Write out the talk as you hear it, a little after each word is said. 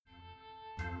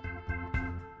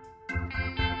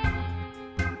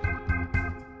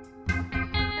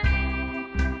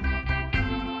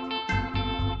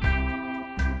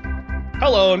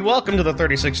Hello and welcome to the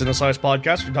 36 in a Slice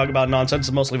podcast. We talk about nonsense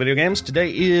and mostly video games.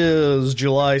 Today is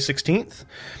July 16th.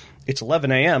 It's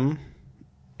 11 a.m.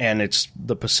 and it's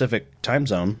the Pacific time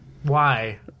zone.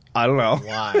 Why? I don't know.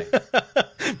 Why?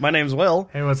 My name's Will.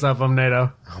 Hey, what's up? I'm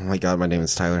NATO. Oh my god, my name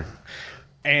is Tyler.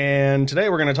 And today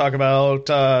we're going to talk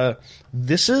about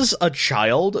This is a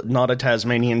Child, Not a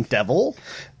Tasmanian Devil.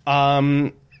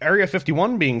 Area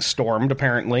 51 being stormed,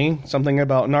 apparently. Something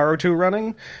about Naruto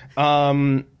running.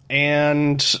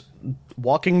 And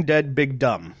Walking Dead Big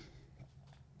Dumb.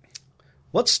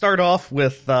 Let's start off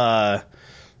with... what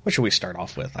should we start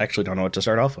off with? I actually don't know what to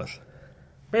start off with.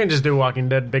 We can just do Walking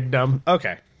Dead Big Dumb.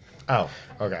 Okay. Oh,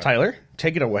 okay. Tyler,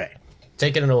 take it away.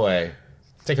 Taking it away.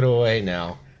 Taking it away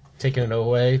now. Taking it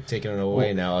away. Taking it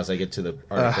away now as I get to the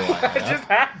article I have. Just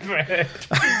happened.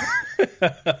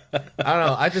 I don't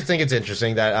know. I just think it's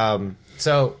interesting that,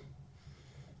 so,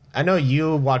 I know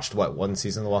you watched, what, one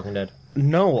season of The Walking Dead?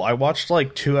 No, I watched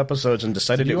like 2 episodes and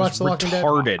decided Did it you was watch The Walking Dead?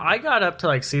 retarded. I got up to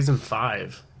like season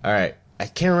 5. Alright. I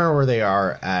can't remember where they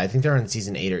are. I think they're in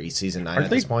season 8 or season 9 Are at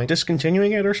they this point.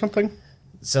 discontinuing it or something?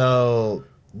 So,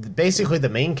 basically the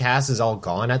main cast is all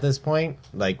gone at this point.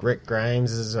 Like, Rick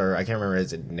Grimes is, or I can't remember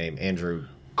his name, Andrew.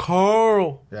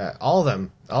 Carl. Yeah, all of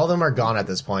them. All of them are gone at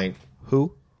this point.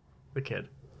 Who? The kid.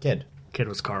 Kid. Kid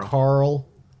was Carl.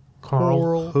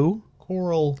 Carl. Who?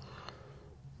 Coral.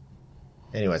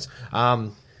 Anyways,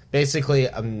 basically,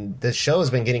 the show has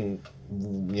been getting,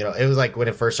 it was like when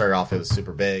it first started off, it was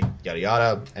super big, yada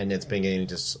yada, and it's been getting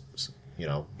just,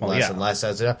 less and less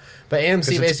as it. But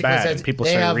AMC basically says people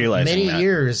they start have realizing many that.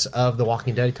 years of The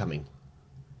Walking Dead coming,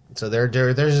 so they're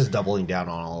just doubling down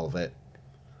on all of it.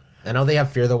 I know they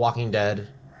have Fear the Walking Dead.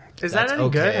 Is That's that any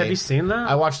good? okay. Have you seen that?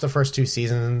 I watched the first 2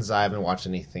 seasons. I haven't watched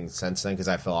anything since then because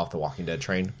I fell off the Walking Dead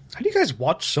train. How do you guys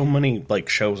watch so many like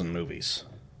shows and movies?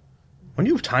 When do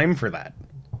you have time for that?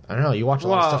 I don't know. You watch a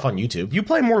lot of Well, stuff on YouTube. You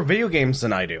play more video games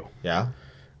than I do, Yeah.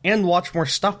 and watch more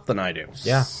stuff than I do.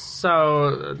 Yeah.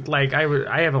 So, like,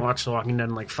 I haven't watched The Walking Dead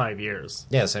in like 5 years.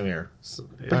 Yeah, same here.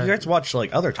 But you guys watch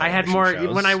like other I television had more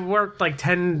shows. when I worked like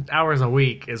 10 hours a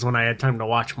week is when I had time to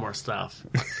watch more stuff.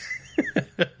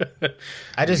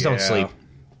 I just don't sleep.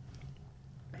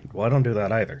 Well, I don't do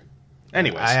that either.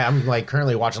 Anyways, I'm like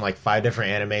currently watching like 5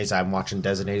 different animes. I'm watching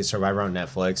Designated Survivor on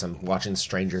Netflix. I'm watching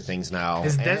Stranger Things now.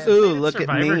 Is And Designated look at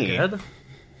Survivor me. good?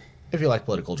 if you like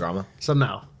political drama. So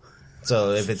no.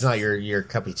 So if it's not your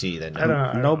cup of tea, then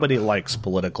no. nobody likes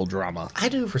political drama. I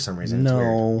do for some reason. It's weird.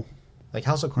 No, Like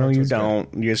House of no, Cards. you was good.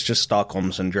 don't. It's just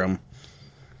Stockholm syndrome.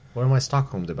 What am I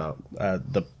Stockholmed about?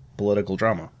 The political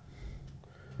drama,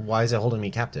 Why is it holding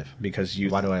me captive? because you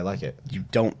Why do I like it? you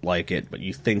don't like it, but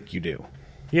you think you do.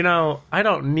 You know, I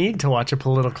don't need to watch a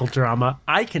political drama.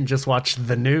 I can just watch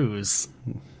the news.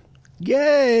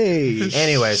 Yay!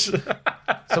 Anyways,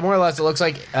 so more or less, it looks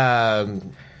like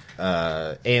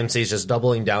AMC is just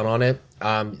doubling down on it.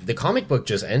 The comic book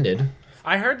just ended.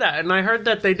 I heard that, and I heard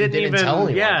that they didn't didn't even. tell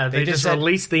anyone. Yeah, They they just just said,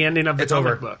 released the ending of the "It's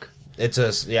comic over." book. It's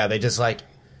just they just like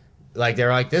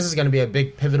they're like, this is going to be a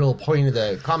big pivotal point of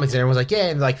the comics, and everyone's like, yeah,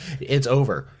 and like it's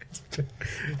over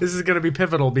This is going to be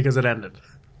pivotal because it ended.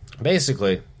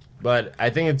 basically. But I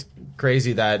think it's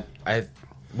crazy that I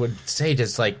would say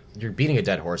just like you're beating a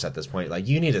dead horse at this point. Like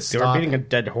you need to They were stop. beating a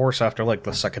dead horse after like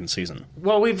the 2nd season.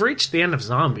 Well, we've reached the end of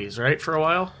zombies, right? For a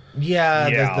while. Yeah.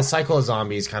 Yeah. The cycle of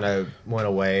zombies kind of went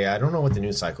away. I don't know what the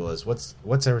new cycle is. What's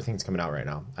everything's coming out right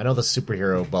now? I know the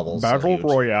superhero bubbles. are Battle huge.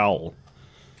 Royale.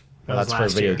 That Well, was that's for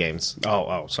last video year. games.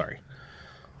 Oh, sorry.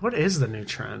 What is the new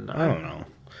trend? I don't know.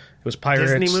 It was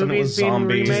pirates Disney and it movies was being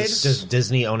zombies. remade? It's just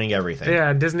Disney owning everything.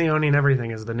 Yeah, Disney owning everything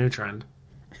is the new trend.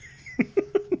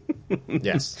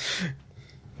 Yes.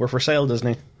 We're for sale,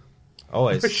 Disney.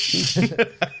 Always.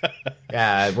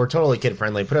 Yeah, we're totally kid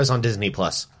friendly. Put us on Disney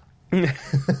Plus.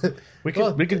 We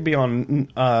could be on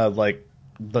like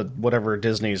the whatever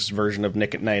Disney's version of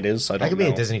Nick at Night is. I don't I could know.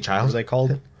 be a Disney child. What are they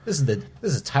called? This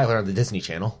is Tyler on the Disney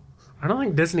Channel. I don't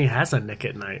think Disney has a Nick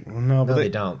at Night. No, but they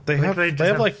don't. They Like, have they they just have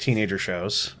have- like teenager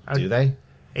shows, Do they?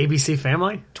 ABC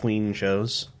Family? tween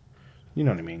shows. You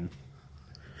know what I mean?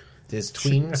 Diz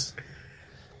tweens.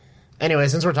 Anyway,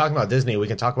 since we're talking about Disney, we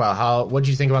can talk about what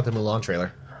did you think about the Mulan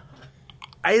trailer?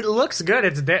 It looks good.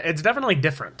 It's definitely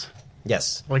different.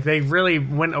 Yes. Like they really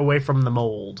went away from the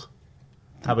mold.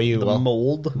 How about you? The Will?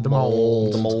 mold. The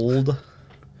mold.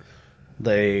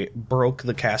 They broke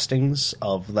the castings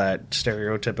of that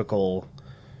stereotypical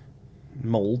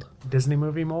mold. Disney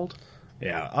movie mold?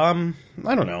 Yeah. I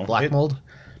don't know. Black mold?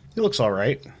 It looks all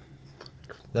right.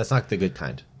 That's not the good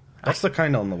kind. That's the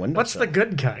kind on the window. What's the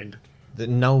good kind? The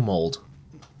no mold.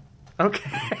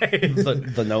 Okay.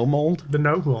 the no mold? The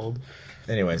no mold.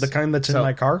 Anyways, The kind that's in So-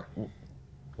 my car?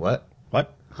 What?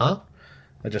 What? Huh?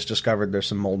 I just discovered there's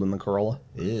some mold in the Corolla.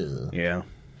 Ew. Yeah.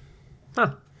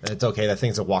 Huh. It's okay. That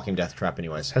thing's a walking death trap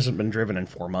anyways. Hasn't been driven in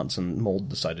 4 months, and mold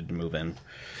decided to move in.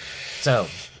 So,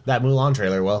 that Mulan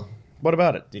trailer, well, What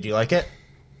about it? did you like it?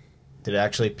 Did it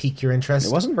actually pique your interest?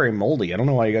 It wasn't very moldy. I don't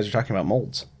know why you guys are talking about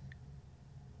molds.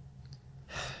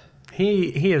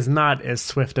 He is not as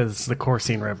swift as the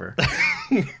Coursine River.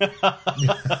 That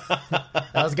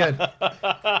was good.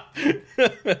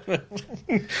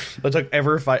 That took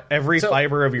every So,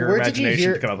 fiber of your where did you imagination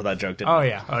hear- to come up with that joke, didn't Oh it?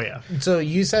 yeah, oh yeah. So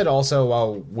you said also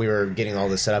while we were getting all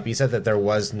this set up, you said that there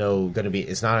was no going to be.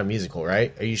 It's not a musical,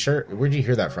 right? Are you sure? Where did you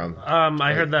hear that from?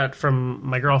 I heard that from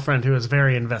my girlfriend who is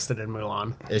very invested in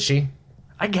Mulan. Is she?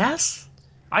 I guess.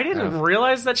 I didn't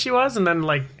realize that she was, and then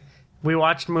like we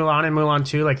watched Mulan and Mulan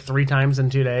 2 like 3 times in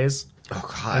 2 days. Oh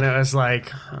And God! it was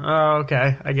like, oh,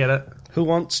 okay, I get it. Who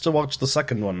wants to watch the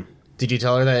second one? Did you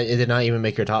tell her that it did not even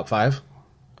make your top 5?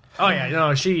 Oh yeah,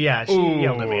 no, she Ooh.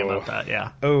 yelled at me about that.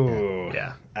 Yeah, Oh,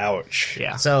 yeah, ouch.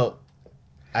 yeah. So,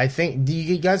 I think. Do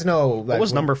you guys know What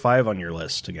was number 5 on your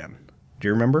list again? Do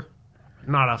you remember?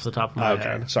 Not off the top of my Okay,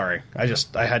 head. sorry.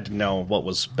 I had to know what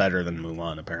was better than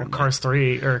Mulan. Apparently, Cars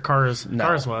 3 or Cars No,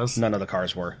 Cars was. none of the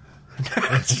cars were.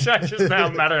 Just now,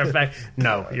 matter of fact,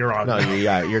 no, you're wrong. No,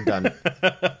 you're done.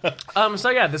 So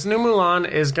yeah, this new Mulan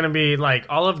is gonna be like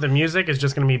all of the music is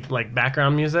just gonna be like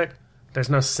background music. There's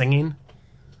no singing,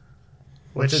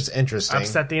 Which is interesting.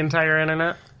 upset the entire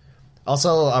internet.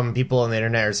 Also, people on the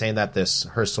internet are saying that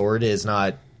her sword is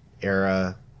not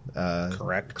era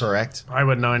Correct. correct. I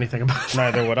wouldn't know anything about it.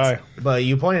 Neither would I. But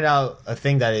you pointed out a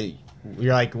thing that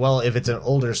you're like, well, if it's an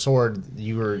older sword,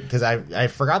 you were because I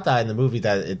forgot that in the movie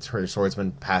that her sword's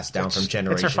been passed down from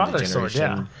generation It's her father's to sword,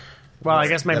 generation. yeah. Well, I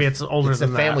guess maybe it's older It's the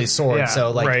than family that. sword, Yeah.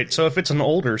 so like Right. So if it's an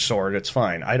older sword, it's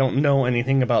fine. I don't know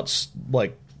anything about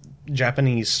like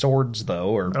Japanese swords though,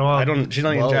 or Well, I don't. She's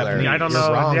not even well, Japanese. I don't You're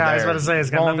know. wrong Yeah, I was there. about to say it's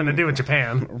got Wrong. nothing to do with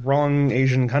Japan. Wrong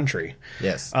Asian country.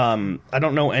 yes, I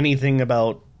don't know anything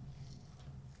about.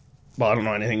 Well, I don't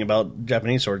know anything about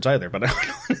Japanese swords either, but I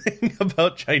don't know anything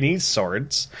about Chinese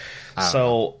swords.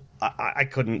 So I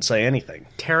couldn't say anything.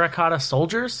 Terracotta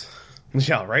soldiers.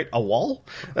 Yeah, right. A wall.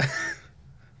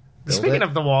 Speaking it.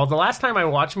 of the wall, the last time I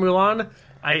watched Mulan,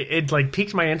 it like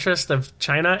piqued my interest of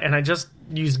China, and I just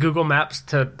used Google Maps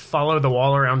to follow the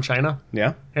wall around China.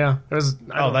 Yeah. Yeah, it was.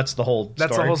 Oh, that's the whole. that's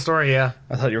the story? whole story. Yeah,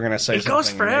 I thought you were going to say it goes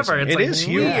something forever. amazing. It's It like is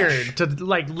huge. weird to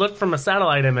like look from a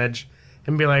satellite image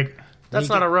and be like, "That's You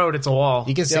not can- a road; it's a wall."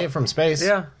 you can see Yep. it from space.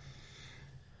 Yeah,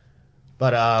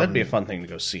 but That'd be a fun thing to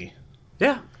go see.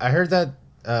 yeah. I heard that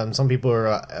some people are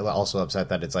also upset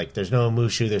that it's like there's no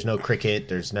Mushu, there's no cricket,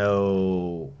 there's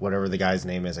no whatever the guy's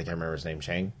name is. I can't remember his name.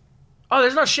 Chang. Oh,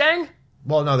 there's no Shang.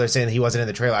 Well, no, they're saying he wasn't in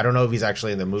the trailer. I don't know if he's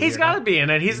actually in the movie. He's or got not. to be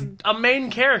in it. He's a main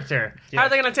character. How are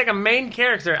they going to take a main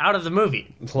character out of the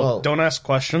movie? Well- Don't ask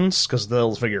questions because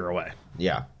they'll figure a way.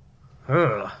 Yeah.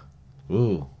 Ugh.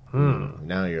 Ooh.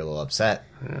 Now you're a little upset.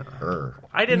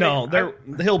 I didn't. No,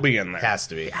 he'll be in there. Has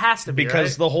to be. it has to be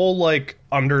Because right? the whole like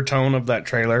undertone of that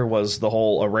trailer was the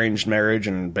whole arranged marriage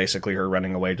and basically her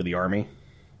running away to the army.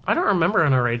 I don't remember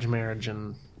an arranged marriage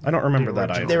and. I don't remember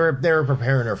that original. either. They were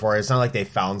preparing her for it. It's not like they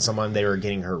found someone. They were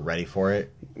getting her ready for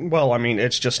it. Well, I mean,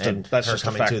 it's just And that's her just a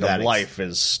coming fact to of that life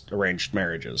is arranged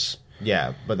marriages.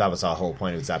 Yeah, but that was the whole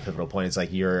point. It was that pivotal point. It's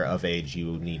like you're of age.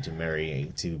 You need to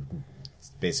marry to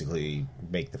basically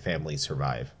make the family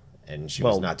survive. And she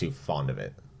was Well- not too fond of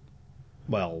it.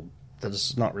 Well,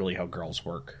 that's not really how girls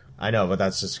work. I know, but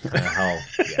that's just kind of how.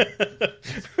 Yeah.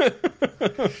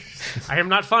 I am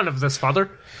not fond of this, father.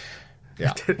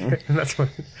 Yeah. That's what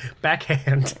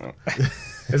backhand.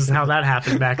 This is how that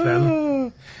happened back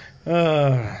then.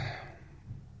 I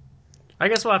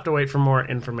guess we'll have to wait for more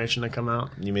information to come out.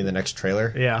 You mean the next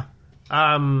trailer? Yeah.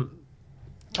 I'll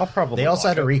probably. They also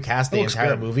watch had to it. recast the looks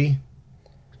entire good. movie.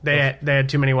 They had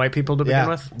too many white people to begin Yeah,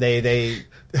 with. they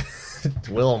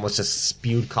Will almost just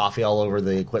spewed coffee all over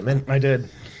the equipment. I did.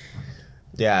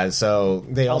 Yeah, so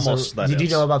they Almost, also that did you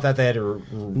is. know about that? They had to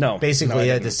No, basically no, I they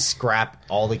had to didn't. scrap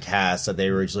all the cast that they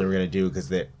originally were going to do because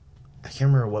they I can't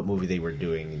remember what movie they were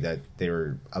doing that they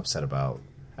were upset about.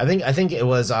 I think it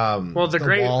was Well, the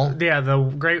Great, Wall.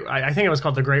 the Great. I think it was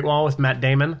called the Great Wall with Matt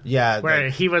Damon. Yeah, where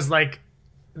he was like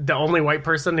the only white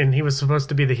person, and he was supposed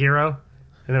to be the hero,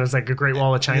 and it was like a Great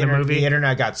Wall of China movie. The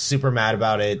internet got super mad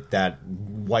about it, that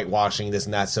whitewashing this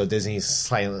and that. So Disney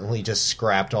silently just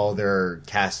scrapped all their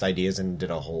cast ideas and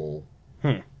did a whole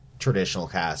traditional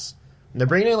cast. And they're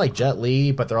bringing in like Jet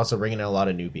Li, but they're also bringing in a lot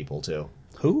of new people too.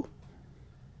 Who?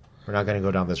 We're not going to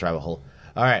go down this rabbit hole.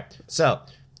 All right, so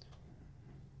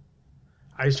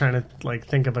I was trying to like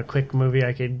think of a quick movie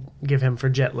I could give him for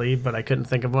Jet Li, but I couldn't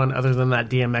think of one other than that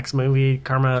DMX movie,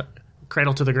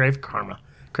 Cradle to the Grave,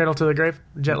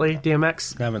 Jet Li,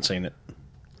 DMX. I haven't seen it.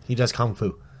 He does kung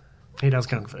fu. He does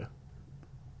kung fu.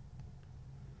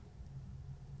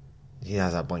 He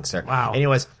has that blank stare. Wow.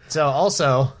 Anyways, so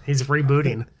also... He's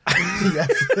rebooting.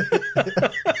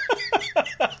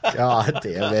 God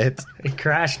damn it. He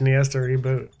crashed and he has to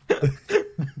reboot.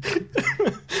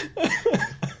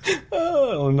 I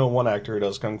only know one actor who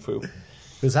does kung fu.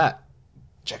 Who's that?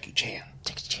 Jackie Chan.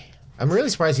 I'm really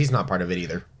surprised he's not part of it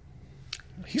either.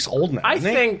 He's old now. I isn't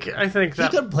he? think He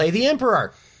that could play the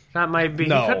Emperor. that might be.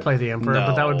 No. He could play the Emperor, No.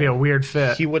 but that would be a weird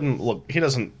fit. He wouldn't look. He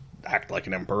doesn't act like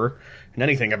an emperor in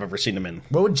anything I've ever seen him in.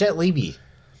 What would Jet Li be?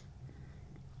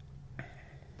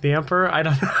 The Emperor? I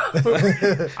don't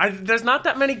know. There's not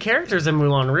that many characters in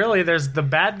Mulan, really. There's the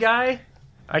bad guy.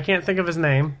 I can't think of his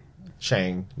name.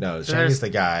 Shang. No, Shang There's- is the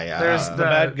guy. there's The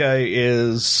bad guy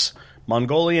is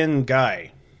Mongolian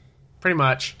guy. Pretty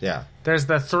much. Yeah. There's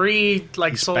the three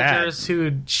like He's soldiers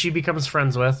who she becomes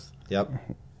friends with. Yep.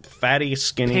 Fatty,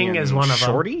 skinny, Ping and is one of them.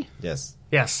 shorty. Yes.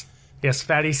 Yes. Yes,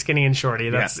 Fatty, Skinny, and Shorty.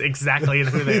 That's exactly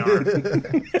who they are.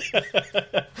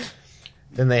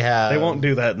 Then they have... They won't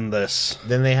do that in this.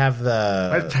 Then they have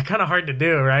the... That's kind of hard to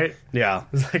do, right? Yeah.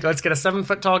 It's like, let's get a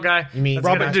 7-foot tall guy. You mean Let's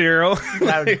Robert get De Niro.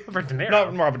 Robert De Niro.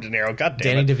 Not Robert De Niro. God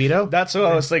damn Danny it. DeVito? That's what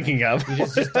I was thinking of.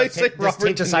 Just I say tape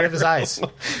the side of his eyes.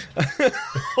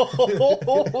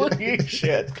 Holy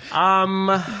shit.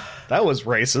 That was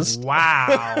racist.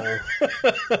 Wow.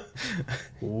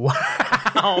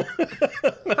 Wow.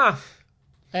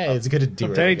 Hey, it's good to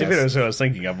do it. Danny I guess. DeVito is who I was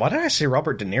thinking of. Why did I say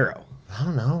Robert De Niro? I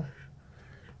don't know.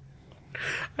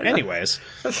 Anyways,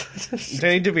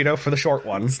 Danny DeVito for the short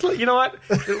one. You know what?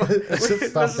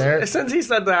 Stop there. Since he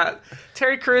said that,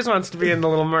 Terry Crews wants to be in The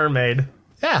Little Mermaid.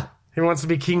 Yeah. He wants to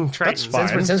be King Triton. That's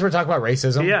fine. Since we're talking about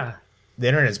racism, Yeah. the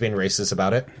internet's being racist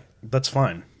about it. That's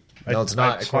fine. No, it's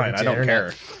not. It's fine. according to I don't the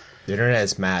internet. care. The internet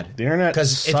is mad. The internet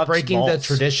Because it's sucks breaking the balls.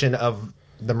 tradition of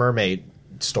the mermaid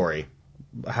story.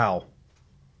 How?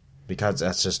 Because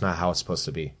that's just not how it's supposed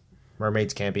to be.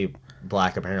 Mermaids can't be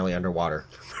black, apparently, underwater.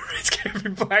 It's going to be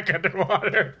black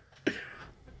underwater.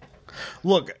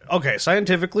 Look, okay,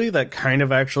 scientifically, that kind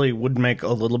of actually would make a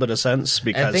little bit of sense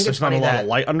because think there's it's not a funny lot that- of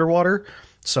light underwater.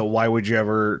 So why would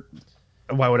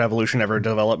evolution ever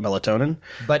develop melatonin?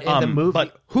 But in the movie...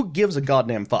 But who gives a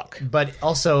goddamn fuck? But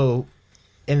also,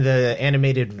 in the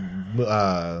animated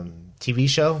TV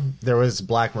show, there was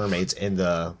black mermaids in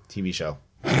the TV show.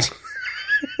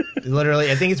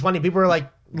 Literally, I think it's funny. People are like,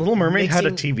 Little Mermaid had a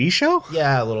mixing- TV show?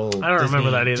 yeah, a little. I don't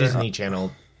remember that either. Disney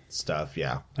Channel stuff.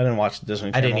 Yeah, I didn't watch the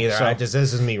Disney Channel. I didn't either. so-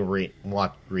 This is me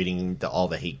reading all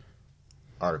the hate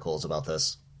articles about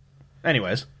this.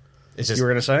 Anyways, It's just you were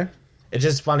going to say? it's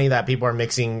just funny that people are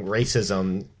mixing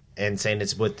racism and saying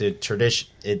it's with the tradition.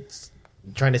 It's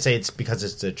trying to say it's because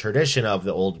it's the tradition of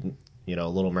the old,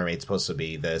 Little Mermaid's supposed to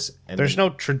be this. And There's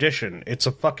no tradition. It's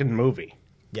a fucking movie.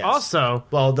 yes. Also,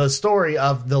 Well, the story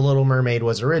of the Little Mermaid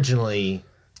was originally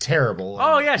terrible.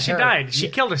 oh yeah, she died. She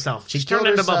killed herself. She turned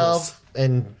into bubbles.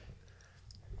 And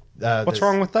What's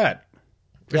wrong with that?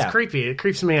 It's creepy. It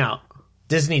creeps me out.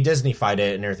 Disney fight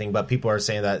it and everything, but people are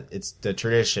saying that it's the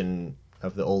tradition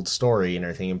of the old story and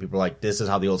everything, and people are like, "This is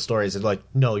how the old story is." It's like,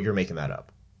 no, you're making that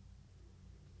up.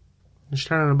 She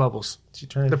turned into bubbles. She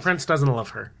turned. The prince doesn't love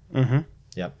her,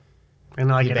 Yep. and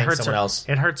like He it banged hurts her. someone else.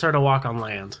 It hurts her to walk on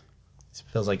land. It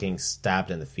feels like getting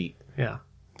stabbed in the feet. Yeah.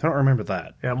 I don't remember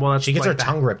that. Yeah. Well, that's She gets like her that.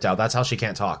 tongue ripped out. That's how she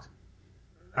can't talk.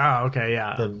 Oh, okay.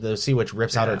 Yeah. The sea witch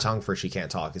rips out her Yeah. tongue for she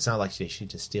can't talk. It's not like she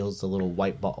just steals the little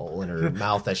white ball in her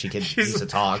mouth that she can use to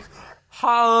talk.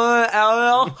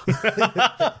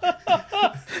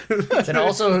 And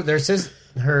also,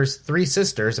 her three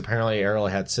sisters. Apparently, Ariel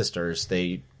had sisters.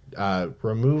 They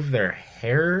removed their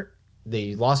hair.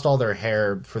 They lost all their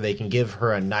hair for they can give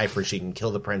her a knife where she can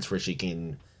kill the prince, where she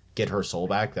can get her soul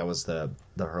back. That was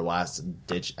her last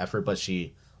ditch effort. But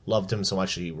she loved him so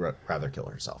much she'd rather kill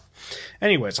herself.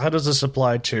 Anyways, how does this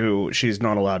apply to she's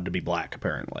not allowed to be black,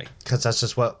 apparently? Because that's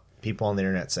just what people on the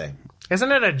internet say.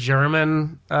 Isn't it a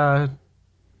German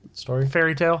Story.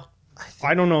 fairy tale?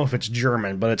 I don't know if it's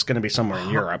German, but it's going to be somewhere in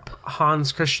Europe.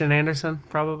 Hans Christian Andersen,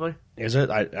 probably. Is it?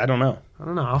 I don't know. I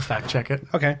don't know. I'll fact check it.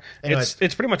 Okay. Anyways.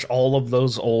 It's pretty much all of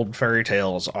those old fairy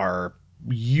tales are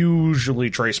usually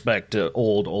traced back to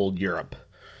old Europe.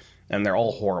 And they're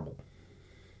all horrible.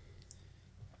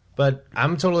 But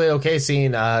I'm totally okay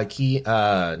seeing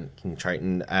King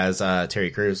Triton as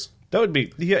Terry Crews. That would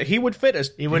be... Yeah, he would fit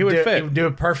as... He would fit. He would do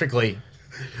it perfectly.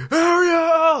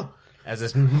 Ariel! as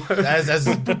his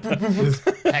pecs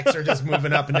are just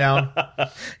moving up and down.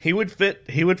 He would fit.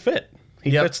 He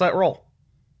fits that role.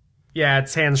 Yeah,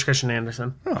 it's Hans Christian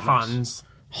Andersen. Oh, Hans.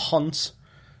 Hans.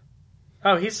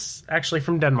 Oh, he's actually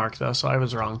from Denmark, though, so I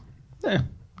was wrong.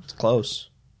 It's close.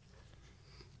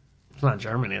 It's not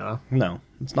Germany, though. No,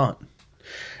 it's not.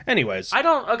 Anyways. I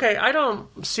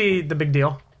don't see the big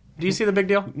deal. Do you see the big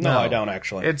deal? No, I don't,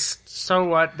 actually. It's so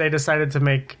what? They decided to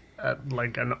make,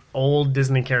 like, an old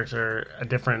Disney character a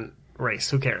different race.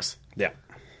 Who cares? Yeah.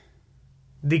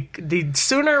 The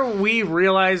sooner we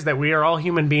realize that we are all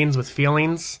human beings with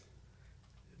feelings,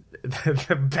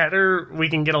 the better we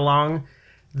can get along,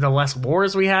 the less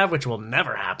wars we have, which will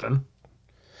never happen.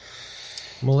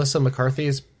 Melissa McCarthy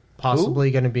is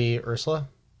possibly going to be Ursula.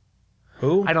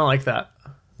 Who? I don't like that.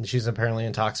 She's apparently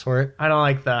in talks for it. I don't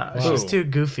like that. She's too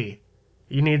goofy.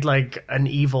 You need, like, an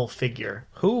evil figure.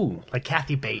 Who? Like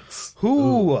Kathy Bates.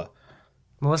 Who?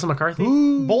 Melissa McCarthy?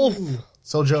 Both.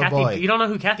 Soulja Boy. You don't know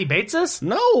who Kathy Bates is?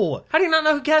 No. How do you not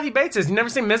know who Kathy Bates is? You never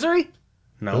seen Misery?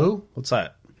 No. Who? What's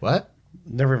that? What?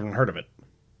 Never even heard of it.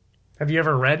 Have you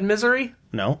ever read Misery?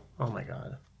 No. Oh my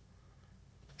god.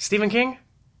 Stephen King?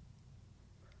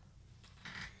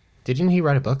 Didn't he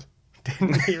write a book?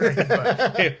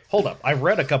 Hey, hold up. I've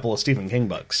read a couple of Stephen King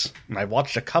books, and I've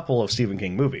watched a couple of Stephen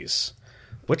King movies.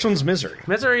 Which one's Misery?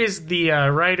 Misery is the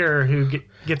writer who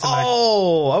gets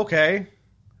Oh, okay.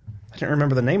 I can't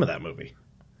remember the name of that movie.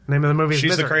 name of the movie is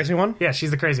She's Misery. the crazy one? Yeah, she's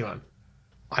the crazy one.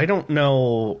 I don't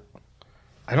know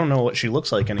what she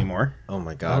looks like anymore. Oh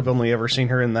my I've god. only ever seen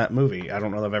her in that movie. I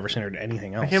don't know that I've ever seen her in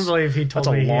anything else. I can't believe he told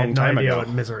That's a me he long had no time idea ago. what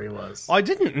Misery was. I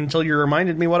didn't until you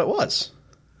reminded me what it was.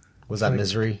 Was that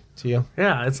Misery to you?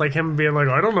 Yeah, it's like him being like,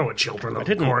 I don't know what Children of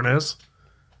the didn't- Corn is.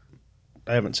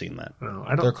 I haven't seen that. No, I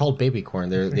They're don't. called baby corn.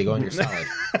 They go in your salad.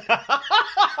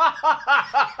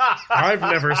 I've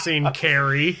never seen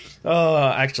Carrie.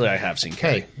 Actually, I have seen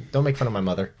Carrie. Hey, don't make fun of my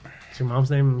mother. Is your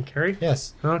mom's name Carrie?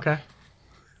 Yes. Okay.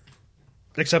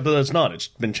 Except that it's not. It's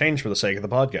been changed for the sake of the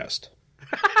podcast.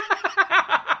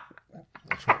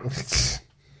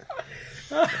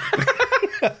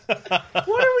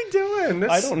 What are we doing?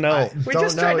 This, I don't know. We Don't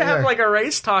just tried know to have either. like a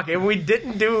race talk, and we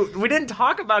didn't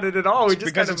talk about it at all. We just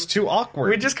because kind it's of, too awkward.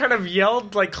 we just kind of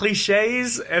yelled like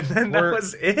cliches, and then that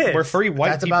was it. We're three white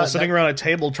That's people about- sitting around a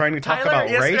table trying to talk Tyler, about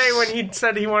yesterday race. when he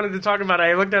said he wanted to talk about it,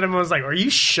 I looked at him and was like, "Are you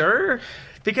sure?"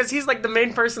 Because he's like the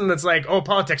main person that's like, "Oh,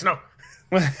 politics, no."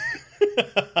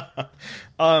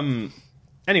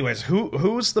 Anyways,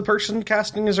 who's the person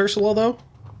casting as Ursula though?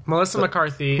 Melissa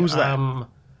McCarthy. who's that?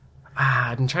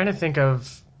 I'm trying to think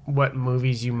of what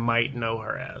movies you might know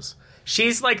her as.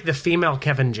 She's like the female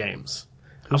Kevin James.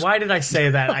 Why did I say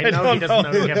that? I know he doesn't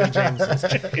know who Kevin James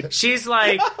is. She's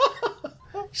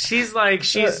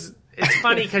it's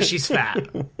funny because she's fat,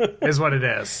 is what it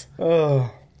is.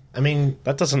 I mean,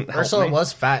 That doesn't help Ursula me.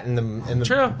 was fat in the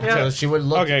True, yeah. So she would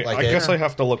look Okay, like I it. guess I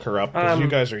have to look her up because you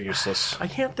guys are useless. I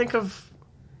can't think of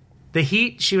The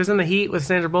Heat. She was in The Heat with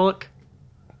Sandra Bullock.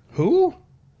 Who?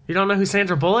 You don't know who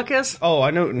Sandra Bullock is? Oh,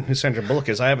 I know who Sandra Bullock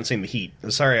is. I haven't seen The Heat.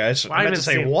 Sorry, I meant to haven't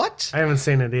say seen- what? I haven't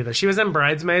seen it either. She was in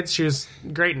Bridesmaids. She was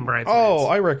great in Bridesmaids. Oh,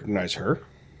 I recognize her.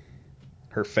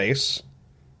 Her face.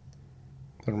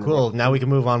 I don't remember, Cool. Now we can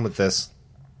move on with this.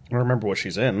 I don't remember what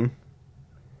she's in.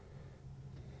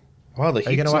 Wow, The Are you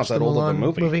Heat's gonna not watch that the old of a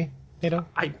Mulan movie. Nato?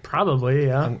 I probably,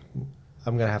 yeah.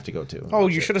 I'm gonna have to go too. Oh,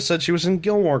 you should have said she was in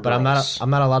Gilmore Girls. But I'm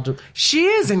not allowed to. She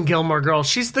is in Gilmore Girls.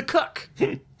 She's the cook.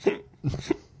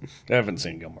 I haven't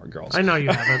seen Gilmore Girls. I know you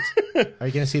haven't. Are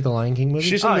you gonna see the Lion King movie?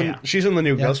 She's Oh, in yeah. she's in the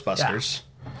new Ghostbusters.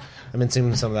 I've been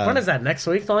seeing some of that. When is that? Next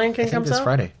week? The Lion King I think comes this out?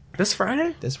 Friday. This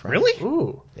Friday? This Friday. Really?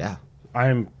 Ooh. Yeah.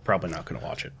 I'm probably not going to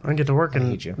watch it. I get to work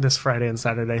in hate you. this Friday and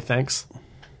Saturday, thanks.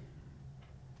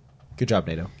 Good job,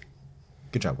 Nato.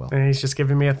 Good job, Will. And he's just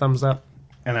giving me a thumbs up.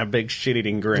 And a big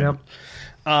shit-eating grin. Yep.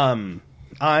 I'm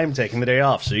taking the day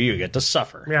off, so you get to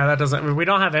suffer. Yeah, that doesn't... We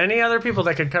don't have any other people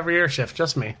that could cover your shift,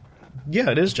 just me. Yeah,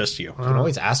 it is just you. You can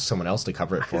always ask someone else to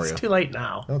cover it for you. It's too late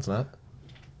now. No, it's not.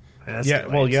 It's Yeah, too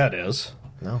well, late. yeah, it is.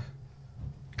 No.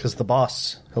 Because the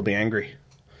boss, he'll be angry.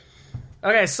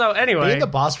 Okay, so anyway... Being the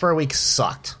boss for a week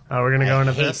sucked. Oh, we're going to go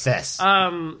into I hate this? this.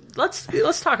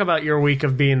 Let's talk about your week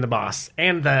of being the boss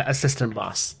and the assistant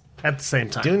boss at the same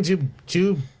time. Doing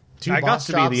two I got boss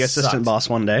to be jobs the assistant sucked. boss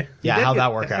one day. Yeah, did how'd get-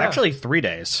 that work out? Actually, 3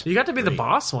 days. You got to be the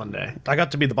boss one day. I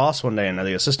got to be the boss one day and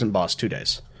the assistant boss 2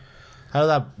 days. How did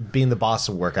that being the boss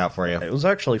work out for you? It was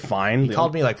actually fine. You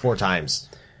called me like 4 times.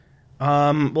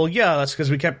 Well, yeah, that's because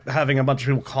we kept having a bunch of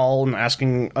people call and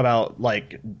asking about,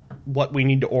 like, what we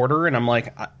need to order, and I'm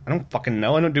like, I don't fucking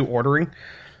know. I don't do ordering.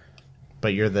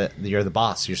 But you're the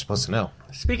boss. You're supposed to know.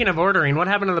 Speaking of ordering, what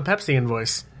happened to the Pepsi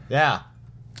invoice? Yeah.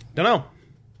 Don't know.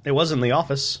 It was in the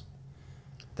office.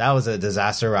 That was a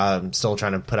disaster. I'm still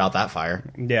trying to put out that fire.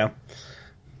 Yeah.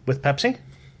 With Pepsi?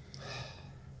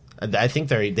 I think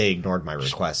they ignored my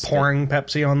request. Pouring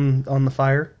Pepsi on the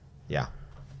fire? Yeah.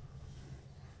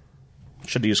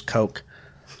 Should use Coke.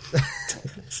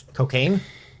 Cocaine?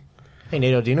 Hey,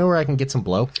 Nato, do you know where I can get some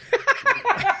blow?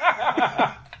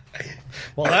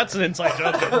 Well, that's an inside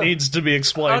joke that needs to be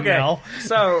explained Okay, now.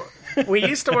 so we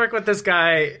used to work with this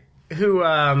guy who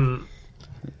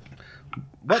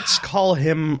Let's call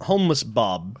him Homeless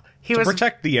Bob. He to was-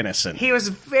 protect the innocent. he was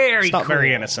very It's not cool.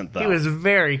 very innocent, though. He was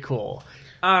very cool.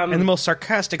 in the most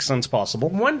sarcastic sense possible.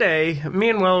 One day, me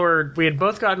and Will we had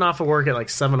both gotten off of work at like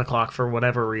 7 o'clock for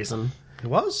whatever reason. It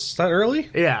was? That early?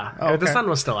 Yeah, Oh, the okay. sun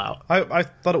was still out. I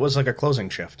thought it was like a closing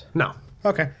shift. No.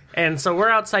 Okay. And so we're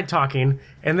outside talking,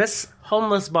 and this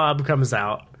homeless Bob comes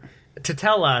out to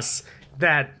tell us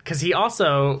that, because he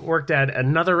also worked at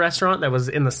another restaurant that was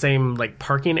in the same like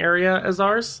parking area as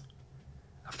ours,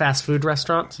 a fast food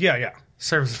restaurant. Yeah, yeah.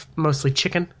 Serves mostly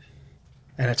chicken.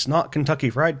 And it's not Kentucky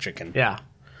Fried Chicken. Yeah.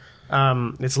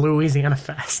 It's Louisiana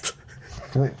Fast.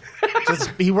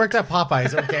 He worked at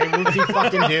Popeyes, okay? What did he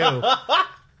fucking do?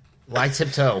 Why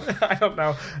tiptoe? I don't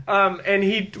know. And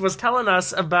he was telling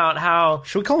us about how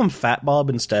Should we call him Fat Bob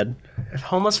instead?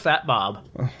 homeless Fat Bob,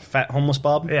 Fat Homeless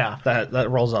Bob? Yeah. That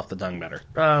rolls off the tongue better.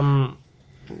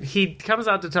 he comes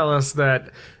out to tell us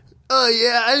that, oh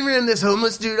yeah, I ran this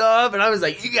homeless dude off, and I was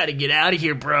like, you gotta get out of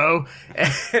here, bro.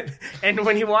 And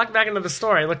when he walked back into the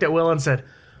store, I looked at Will and said,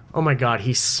 oh my god,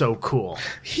 he's so cool.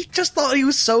 He just thought he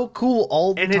was so cool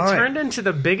all the And it time. turned into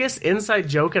the biggest inside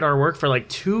joke at our work for like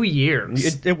 2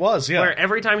 years. It was, yeah. Where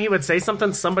every time he would say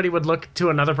something, somebody would look to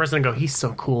another person and go, he's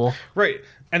so cool. Right.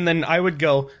 And then I would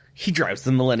go, he drives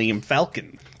the Millennium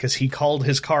Falcon. Because he called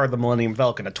his car the Millennium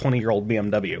Falcon, a 20-year-old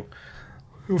BMW.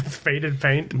 With faded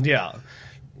paint. Yeah.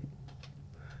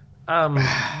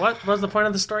 What was the point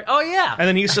of the story? Oh, yeah. And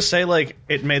then he used to say, like,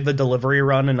 it made the delivery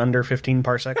run in under 15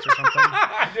 parsecs or something.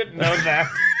 I didn't know that.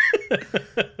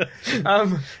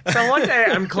 So one day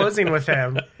I'm closing with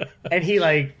him, and he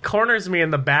like corners me in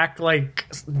the back like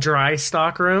dry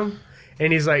stock room,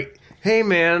 and he's like, "Hey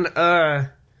man,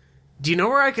 do you know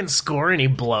where I can score any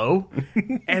blow?"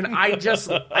 And I just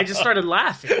started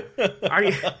laughing.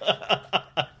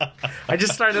 I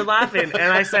just started laughing,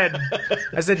 and I said,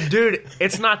 "Dude,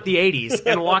 it's not the '80s,"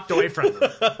 and walked away from him.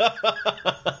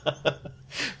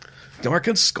 Don't I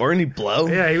can score any blow?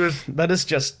 Yeah, he was. That is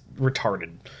just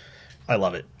retarded. I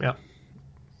love it. Yeah.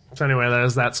 So anyway, that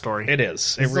is that story. It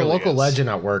is. It He's really a local is. legend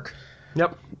at work.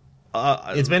 Yep.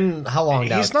 It's been how long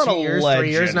now? He's not 2 a years, legend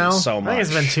 3 years now? so I much. think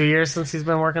it's been 2 years since he's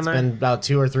been working there. Been about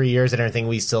 2 or 3 years and everything.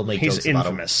 We still make He's jokes about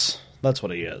him. infamous. That's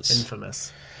what he is.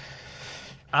 Infamous.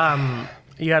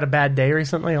 You had a bad day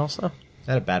recently also?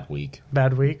 I had a bad week.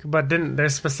 Bad week? But didn't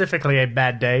there's specifically a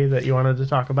bad day that you wanted to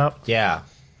talk about? Yeah.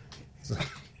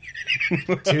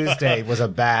 Tuesday was a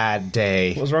bad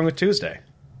day. What was wrong with Tuesday?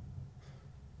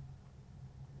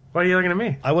 Why are you looking at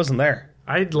me? I wasn't there.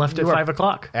 I left at were- 5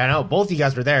 o'clock. I know both of you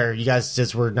guys were there. You guys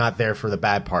just were not there for the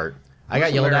bad part. I got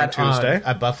Wasn't yelled there on at Tuesday.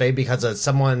 at buffet because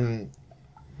someone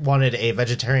wanted a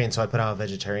vegetarian, so I put out a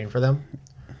vegetarian for them.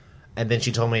 And then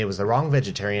she told me it was the wrong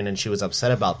vegetarian, and she was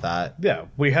upset about that. Yeah,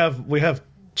 we have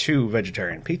 2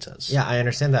 vegetarian pizzas. Yeah, I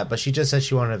understand that, but she just said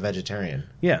she wanted a vegetarian.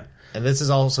 Yeah. And this is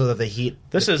also the heat.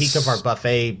 This the is- peak of our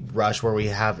buffet rush, where we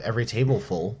have every table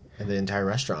full in the entire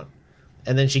restaurant.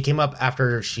 And then she came up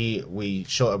after we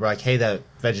showed up, like, hey, that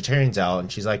vegetarian's out,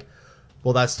 and she's like,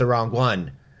 well, that's the wrong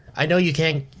one. I know you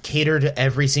can't cater to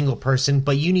every single person,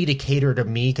 but you need to cater to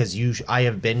me because I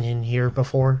have been in here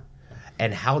before.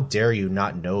 And how dare you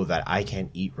not know that I can't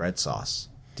eat red sauce?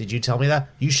 Did you tell me that?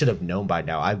 You should have known by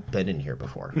now. I've been in here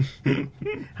before.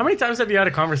 How many times have you had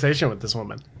a conversation with this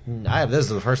woman? This is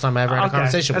the first time I ever had a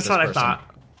conversation with that's this what person. I thought.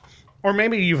 Or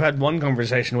maybe you've had one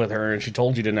conversation with her and she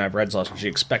told you didn't have red sauce and she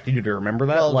expected you to remember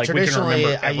that. Well, like we can traditionally,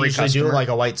 remember I every usually customer. do like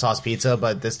a white sauce pizza,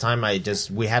 but this time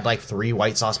we had like 3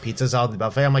 white sauce pizzas out of the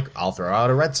buffet. I'm like, I'll throw out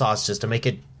a red sauce just to make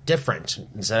it different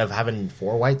instead of having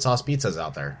 4 white sauce pizzas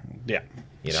out there. Yeah.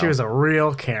 You know? She was a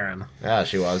real Karen. Yeah,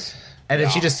 she was. And then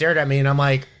she just stared at me, and I'm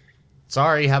like,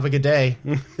 sorry, have a good day.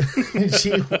 And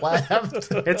she laughed.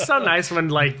 It's so nice when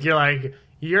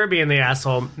you're being the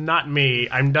asshole, not me.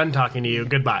 I'm done talking to you.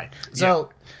 Goodbye.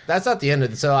 So that's not the end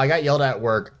of it. So I got yelled at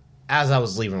work as I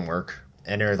was leaving work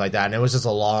and everything like that. And it was just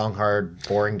a long, hard,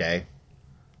 boring day.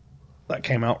 That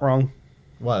came out wrong.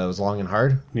 What, it was long and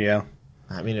hard? Yeah.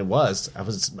 I mean, it was.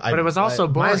 But it was also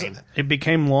boring. It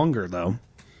became longer though.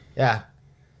 Yeah.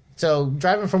 So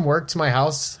driving from work to my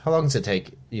house, how long does it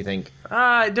take? You think?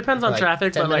 It depends on Like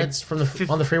traffic, 10 but minutes like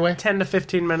on the freeway? 10 to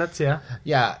 15 minutes, yeah.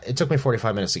 Yeah, it took me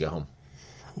 45 minutes to get home.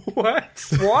 What?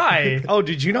 Why? Oh,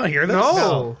 did you not hear this?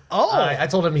 No. Oh. I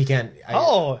told him he can't.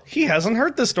 He hasn't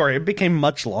heard this story. It became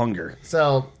much longer.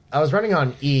 So I was running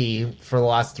on E for the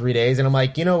last 3 days, and I'm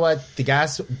like, you know what? The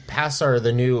gas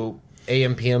the new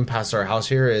AM PM past our house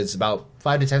here is about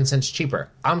 5 to 10 cents cheaper.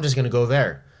 I'm just gonna go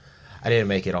there. I didn't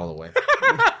make it all the way.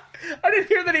 I didn't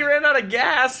hear that he ran out of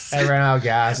gas. I ran out of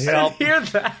gas. I didn't hear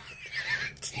that.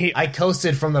 I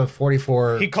coasted from the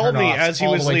 44. He called me as he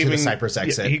all was the way leaving to the Cypress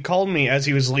exit. He called me as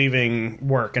he was leaving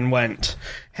work and went,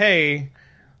 "Hey,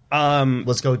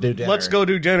 let's go do dinner. let's go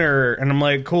do dinner." And I'm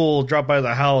like, "Cool, drop by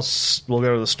the house. We'll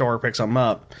go to the store, pick something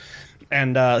up."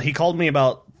 And he called me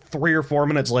about 3 or 4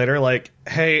 minutes later, like,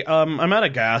 "Hey, I'm out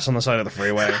of gas on the side of the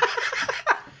freeway."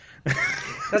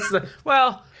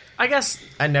 I guess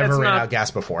I never it's ran not out of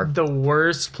gas before. the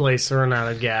worst place to run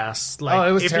out of gas. Like,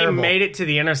 it was if terrible. he made it to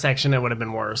the intersection, it would have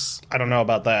been worse. I don't know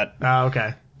about that. Oh,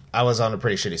 okay. I was on a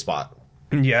pretty shitty spot.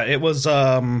 Yeah, it was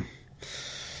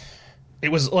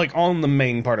like on the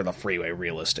main part of the freeway,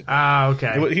 realistically.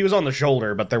 Okay. He was on the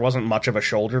shoulder, but there wasn't much of a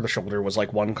shoulder. The shoulder was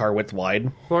like one car width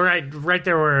wide. Well, right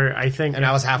there where I think, And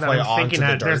I was halfway I'm onto thinking the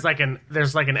that dirt.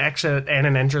 there's like an exit and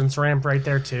an entrance ramp right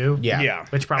there too. Yeah.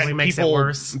 Which probably And makes it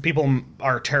worse. People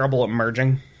are terrible at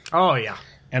merging. Oh yeah.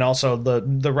 And also the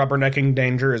rubbernecking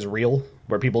danger is real,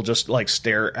 where people just like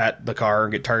stare at the car,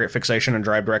 get target fixation, and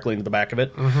drive directly into the back of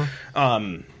it.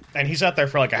 And he sat there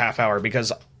for like a half hour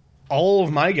because all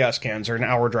of my gas cans are an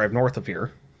hour drive north of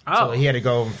here. Oh. So he had to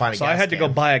go and find a So gas I had to go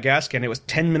can. buy a gas can. It was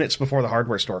 10 minutes before the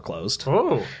hardware store closed.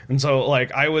 Oh. And so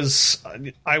like I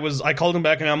called him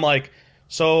back and I'm like,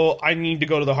 "So I need to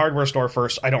go to the hardware store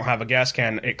first. I don't have a gas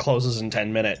can. It closes in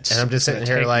 10 minutes." And I'm just sitting It's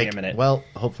gonna here take me like, a minute. well,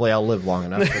 hopefully I'll live long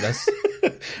enough for this.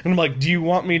 And I'm like, "Do you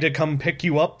want me to come pick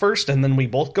you up first and then we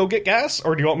both go get gas?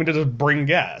 Or do you want me to just bring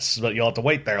gas? But you'll have to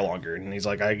wait there longer." And he's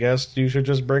like, "I guess you should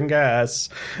just bring gas."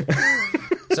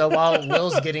 So while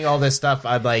Will's getting all this stuff,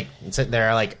 I'm like sitting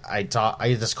there, like I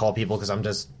just call people because I'm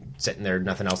just sitting there,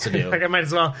 nothing else to do. Like I might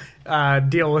as well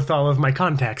deal with all of my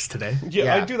contacts today. Yeah,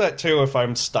 Yeah. I do that too if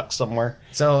I'm stuck somewhere.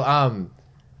 So I'm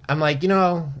like, and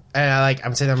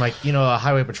I'm sitting there, I'm like, a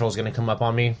highway patrol's gonna come up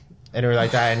on me and everything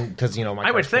like that, and because my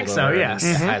I would car's think pulled so, over and yes.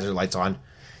 the hazard lights on.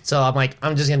 So I'm like,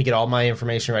 I'm just gonna get all my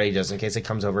information ready just in case it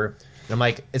comes over. And I'm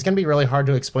like, it's gonna be really hard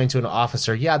to explain to an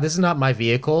officer. Yeah, this is not my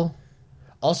vehicle.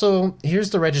 Also, here's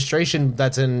the registration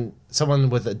that's in someone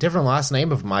with a different last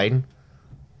name of mine.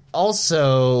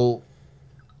 Also,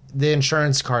 the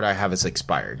insurance card I have is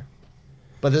expired.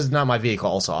 But this is not my vehicle,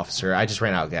 also, officer. I just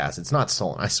ran out of gas. It's not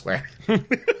stolen, I swear.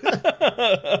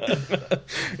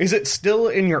 Is it still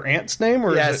in your aunt's name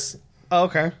or Yes. is it? Oh,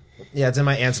 okay. Yeah, it's in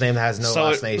my aunt's name that has no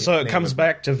last name. So it comes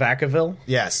back to Vacaville,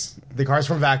 Yes. The car's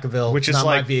from Vacaville. which is not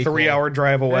my like vehicle. 3-hour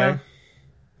drive away. Yeah.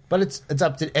 But it's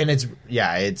up to, and it's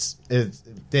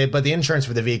but the insurance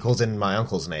for the vehicle's in my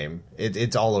uncle's name.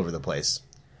 It's all over the place.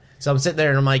 So I'm sitting there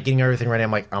and I'm like getting everything ready.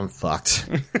 I'm like, I'm fucked.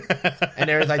 And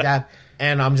everything like that.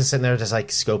 And I'm just sitting there just like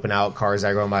scoping out cars that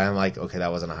are going by. I'm like, okay,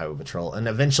 that wasn't a highway patrol. And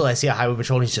eventually I see a highway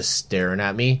patrol and he's just staring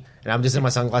at me. And I'm just in my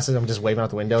sunglasses. I'm just waving out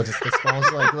the window. Just the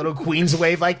smallest like little Queen's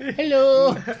wave, like,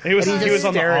 hello. He was And he's just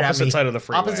on the staring at opposite me. side of the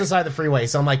freeway. Opposite side of the freeway.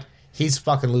 So I'm like, he's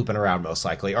fucking looping around most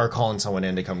likely, or calling someone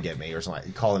in to come get me, or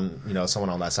something. Calling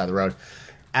someone on that side of the road.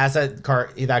 As that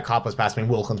cop was passing me,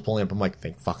 Will comes pulling up. I'm like,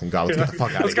 thank fucking God, let's get the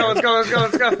fuck out of here.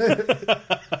 Let's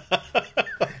go.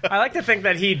 I like to think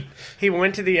that he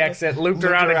went to the exit, looped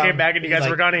around, and came back, and you He's guys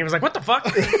were like- gone, and he was like, "What the fuck?"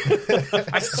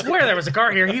 I swear there was a car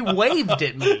here. He waved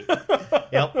at me.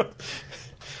 Yep.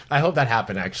 I hope that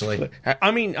happened, actually.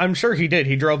 I mean, I'm sure he did.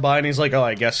 He drove by and he's like, "Oh,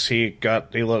 I guess he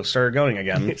started going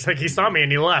again." It's like he saw me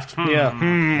and he left.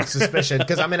 Yeah. Suspicion,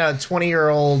 because I'm in a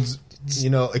 20-year-old,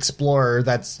 Explorer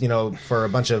that's, for a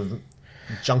bunch of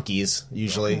junkies,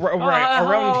 usually. Right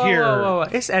around here. Whoa.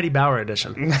 It's Eddie Bauer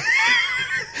edition.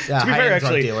 Yeah, To be fair, high-end drug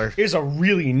actually, dealer. is a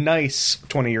really nice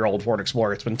 20-year-old Ford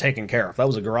Explorer. It's been taken care of. That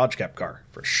was a garage kept car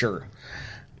for sure.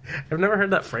 I've never heard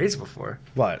that phrase before.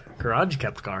 What? Garage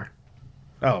kept car.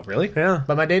 Oh, really? Yeah.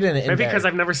 But my day didn't end Maybe there. because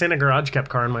I've never seen a garage kept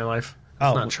car in my life.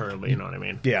 That's Oh. not true, but you know what I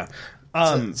mean. Yeah.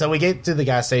 So we get to the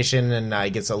gas station, and I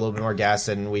get a little bit more gas,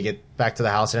 and we get back to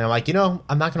the house, and I'm like,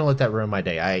 I'm not going to let that ruin my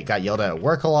day. I got yelled at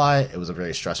work a lot. It was a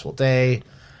very stressful day.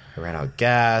 I ran out of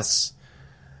gas,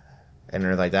 and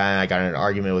everything like that. And I got in an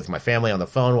argument with my family on the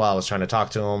phone while I was trying to talk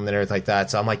to them, and everything like that.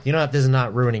 So I'm like, what? This is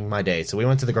not ruining my day. So we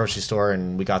went to the grocery store,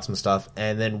 and we got some stuff,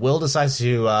 and then Will decides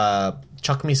to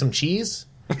chuck me some cheese.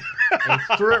 and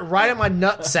he threw it right at my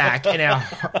nutsack,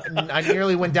 and I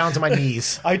nearly went down to my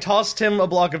knees. I tossed him a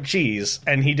block of cheese,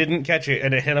 and he didn't catch it,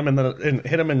 and it hit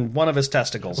him in one of his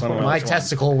testicles. I don't know My which one.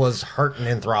 testicle was hurting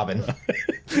and throbbing.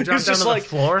 You dropped down to the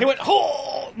floor. He went,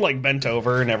 oh, like bent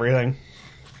over and everything.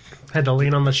 Had to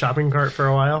lean on the shopping cart for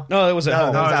a while. No, it was at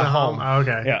home. that was Oh, at at home. Oh,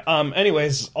 okay. Yeah.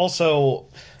 Anyways, also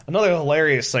another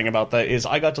hilarious thing about that is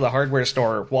I got to the hardware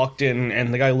store, walked in,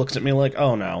 and the guy looks at me like,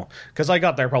 "Oh no," because I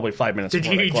got there probably 5 minutes. Did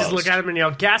before they you just closed. look at him and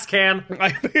yell, "Gas can"?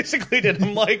 I basically did.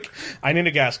 I'm like, I need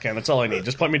a gas can. That's all I need.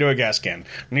 Just put me to a gas can.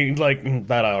 And he's like,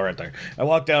 that aisle right there. I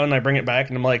walk down and I bring it back,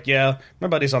 and I'm like, yeah, my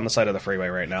buddy's on the side of the freeway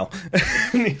right now.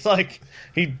 And he's like,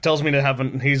 he tells me to have.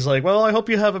 He's like, well, I hope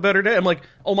you have a better day. I'm like,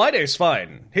 oh, my day's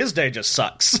fine. His day just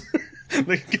sucks.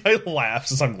 The guy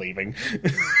laughs as I'm leaving.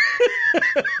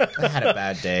 I had a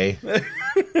bad day.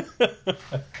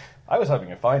 I was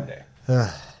having a fine day. I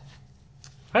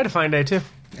had a fine day too.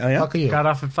 Oh yeah. Fuck you. Got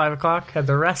off at 5 o'clock. Had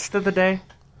the rest of the day.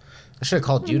 I should have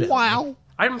called you to help me.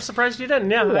 I'm surprised you didn't.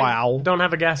 Yeah. Wow. I don't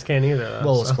have a gas can either. Though,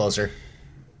 Well, it was so. closer.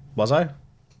 Was I?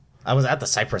 I was at the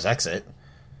Cypress exit.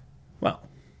 Well,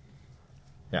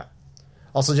 Yeah.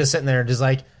 Also, just sitting there, just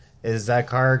like, is that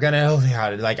car gonna?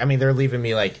 Like, I mean, they're leaving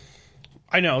me like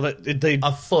I know that they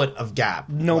a foot of gap.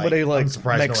 nobody I'm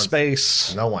surprised makes no one's-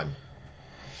 space. No one.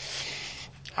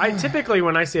 I typically,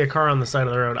 when I see a car on the side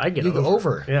of the road, I get You go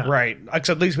over. Yeah. Right.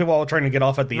 Except these people are trying to get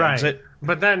off at the Right. exit.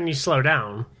 But then you slow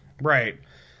down. Right.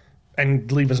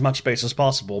 And leave as much space as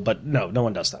possible, but no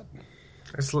one does that.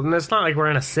 It's not like we're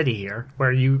in a city here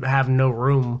where you have no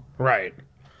room. Right.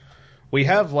 We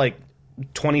have like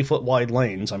 20-foot wide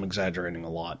lanes. I'm exaggerating a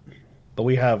lot. But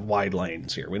we have wide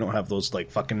lanes here. We don't have those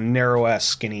like fucking narrow ass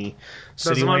skinny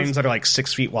city ones- lanes that are like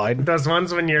 6 feet wide. Those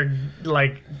ones when you're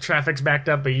like traffic's backed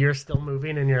up, but you're still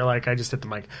moving, and you're like, I just hit the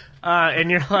mic,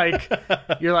 and you're like,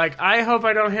 I hope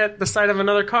I don't hit the side of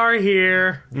another car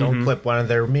here. Don't clip one of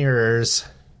their mirrors.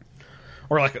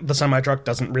 Or like the semi truck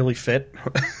doesn't really fit.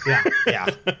 Yeah. Yeah.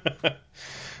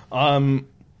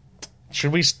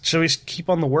 Should we keep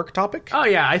on the work topic? Oh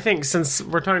yeah, I think since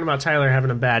we're talking about Tyler having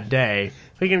a bad day,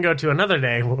 we can go to another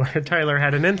day where Tyler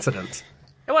had an incident.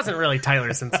 It wasn't really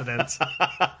Tyler's incident.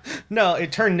 No,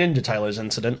 it turned into Tyler's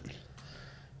incident.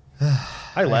 I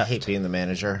I left. hate being the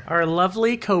manager. Our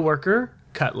lovely coworker,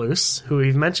 Cut Loose, who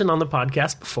we've mentioned on the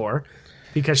podcast before,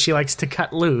 because she likes to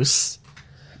cut loose.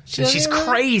 And she's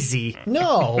crazy.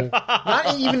 No,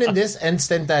 not even in this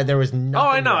instant that there was nothing. Oh,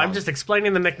 I know. wrong. I'm just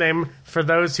explaining the nickname for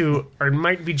those who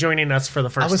might be joining us for the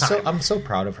first time. I'm so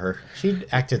proud of her. She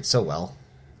acted so well.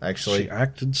 Actually, She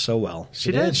acted so well.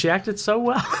 She did. She acted so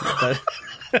well.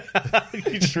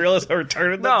 You just realized how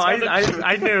retarded No, that sounded?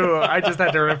 I knew. I just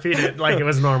had to repeat it like it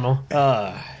was normal.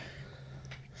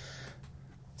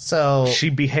 so She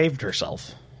behaved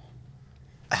herself.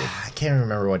 I can't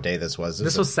remember what day this was.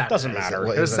 This was Saturday. Doesn't matter.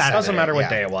 It It was a Saturday. Doesn't matter what yeah.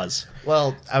 day it was.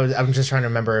 Well, I'm just trying to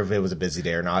remember if it was a busy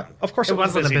day or not. Of course It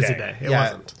wasn't a busy day. It yeah.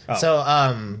 wasn't. Oh. So,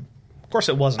 Of course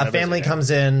it wasn't. a family busy day.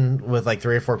 comes in with like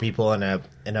 3 or 4 people and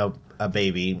a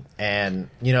baby, and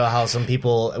you know how some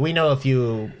people, we know a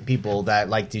few people that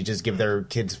like to just give their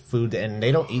kids food and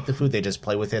they don't eat the food, they just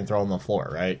play with it and throw it on the floor,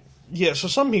 right? Yeah, so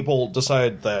some people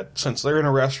decide that since they're in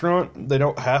a restaurant, they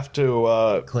don't have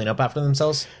to, Clean up after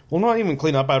themselves. well, not even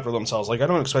clean up after themselves. Like, I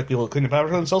don't expect people to clean up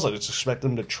after themselves. I just expect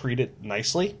them to treat it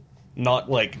nicely. Not,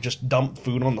 like, just dump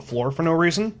food on the floor for no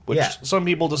reason. Which Yeah. some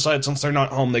people decide since they're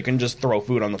not home, they can just throw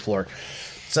food on the floor.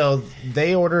 So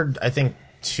they ordered, I think,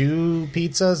 2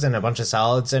 pizzas and a bunch of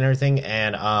salads and everything,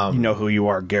 and You know who you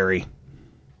are, Gary.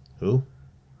 who?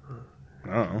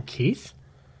 I don't know. Keith?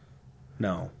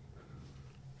 No.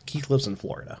 Keith lives in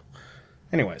Florida.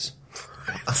 Anyways.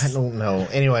 I don't know.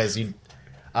 Anyways, you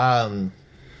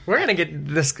We're gonna get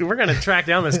this. We're gonna track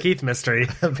down this Keith mystery,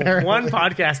 one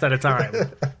podcast at a time.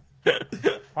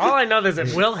 All I know is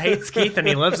that Will hates Keith and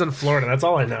he lives in Florida. That's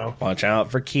all I know. Watch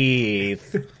out for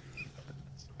Keith.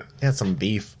 had some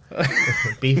beef.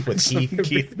 Beef with Keith.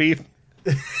 Keith beef.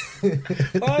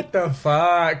 What the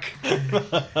fuck?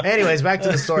 Anyways, back to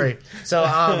the story. So,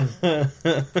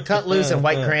 Cut Loose and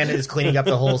White Cran is cleaning up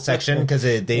the whole section because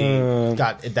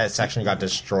that section got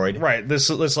destroyed. Right. This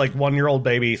like 1-year-old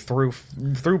baby threw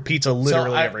pizza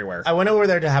literally everywhere. I went over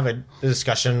there to have a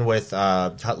discussion with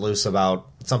Cut Loose about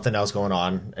something else going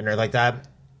on and they're like that.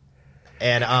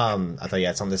 And I thought you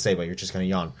had something to say, but you're just gonna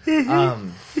yawn.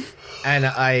 And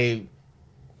I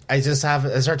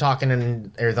start talking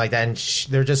and everything like that, and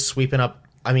they're just sweeping up.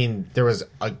 I mean, there was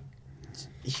a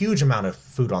huge amount of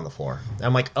food on the floor.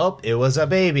 I'm like, oh, it was a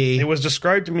baby. It was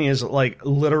described to me as like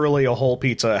literally a whole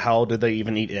pizza. How did they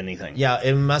even eat anything? Yeah,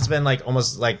 it must have been like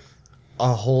almost like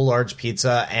a whole large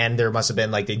pizza, and there must have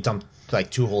been like they dumped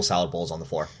like 2 whole salad bowls on the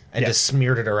floor and just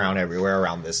smeared it around everywhere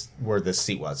around this where this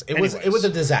seat was. It was a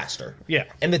disaster. Yeah.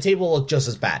 And the table looked just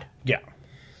as bad. Yeah.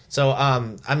 So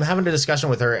I'm having a discussion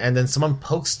with her, and then someone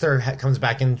comes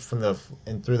back in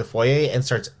through the foyer and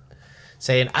starts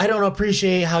saying, "I don't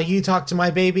appreciate how you talk to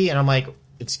my baby." And I'm like,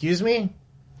 "Excuse me?"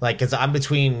 Like, because I'm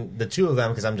between the two of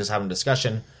them because I'm just having a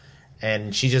discussion,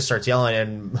 and she just starts yelling,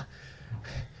 and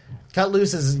Cut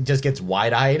Loose just gets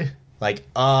wide-eyed, like,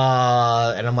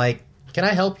 and I'm like, "Can I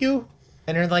help you?"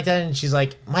 And everything like that, and she's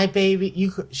like, "My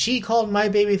baby, she called my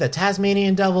baby the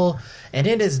Tasmanian devil, and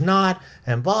it is not,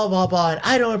 and blah blah blah, and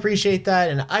I don't appreciate that,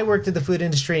 and I worked in the food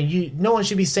industry, and no one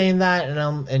should be saying that."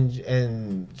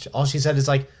 And all she said is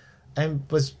like,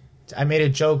 I made a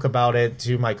joke about it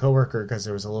to my coworker because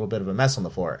there was a little bit of a mess on the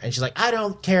floor, and she's like, "I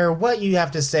don't care what you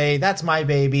have to say, that's my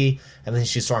baby," and then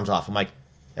she storms off. I'm like,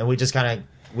 and we just kind of.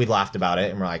 We laughed about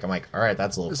it, and I'm like, all right,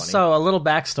 that's a little funny. So, a little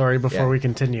backstory before we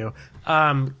continue.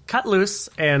 Cut Loose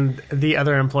and the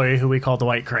other employee, who we call the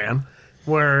White Crayon,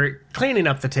 were cleaning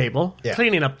up the table,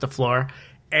 cleaning up the floor,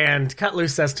 and Cut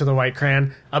Loose says to the White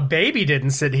Crayon, "A baby didn't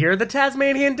sit here, the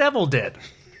Tasmanian devil did."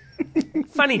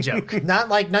 Funny joke.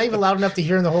 Not even loud enough to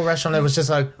hear in the whole restaurant. It was just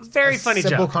a very funny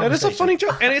joke. That is a funny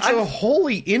joke, and it's a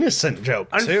wholly innocent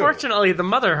joke, too. Unfortunately, the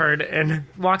mother heard and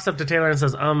walks up to Taylor and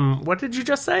says, "What did you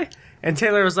just say?" And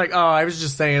Taylor was like, "Oh, I was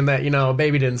just saying that, a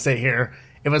baby didn't sit here.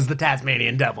 It was the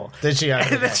Tasmanian devil." Did she?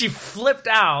 And then she flipped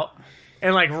out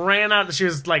and ran out. She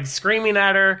was screaming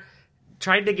at her,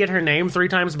 tried to get her name 3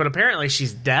 times, but apparently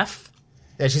she's deaf.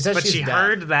 Yeah, she said she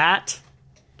heard that.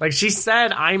 She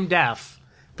said, "I'm deaf,"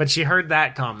 but she heard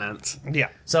that comment. Yeah.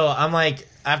 So I'm like,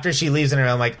 after she leaves, and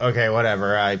I'm like, okay,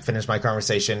 whatever. I finished my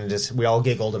conversation, and we all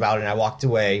giggled about it, and I walked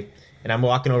away, and I'm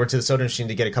walking over to the soda machine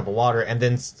to get a cup of water, and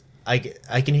then I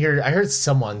heard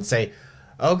someone say,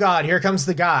 "Oh God, here comes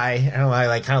the guy," and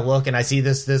I kind of look, and I see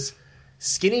this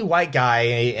skinny white guy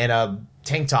in a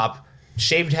tank top,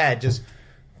 shaved head, just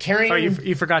carrying. Oh,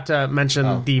 you forgot to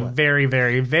mention the very,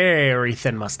 very, very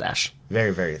thin mustache.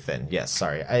 Very, very thin. Yes,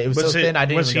 sorry. It was so thin I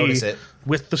didn't even notice it.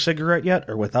 With the cigarette yet,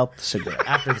 or without the cigarette?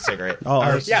 After the cigarette.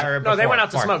 No, they went out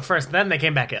to smoke first, then they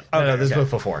came back in. No, this was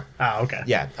before. Oh, okay.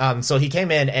 Yeah. So he came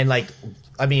in, and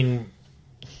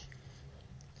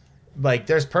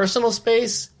there's personal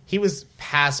space. He was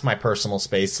past my personal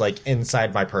space,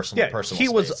 inside my personal space. He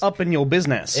was up in your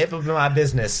business. It was my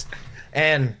business.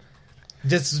 And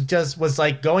just was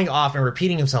going off and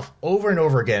repeating himself over and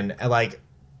over again. And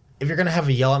if you're going to have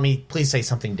a yell at me, please say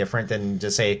something different than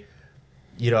just say,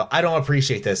 "I don't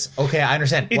appreciate this." Okay, I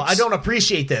understand. Well, I don't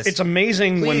appreciate this. It's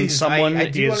amazing when someone I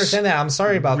do understand that. I'm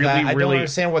sorry about that. I don't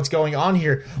understand what's going on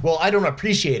here. Well, I don't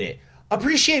appreciate it.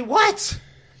 Appreciate what?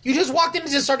 You just walked in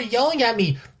and just started yelling at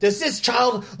me. Does this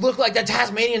child look like the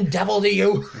Tasmanian devil to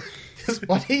you? Is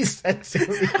what he said to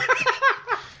me.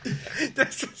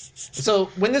 So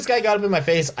when this guy got up in my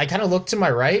face, I kind of looked to my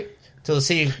right to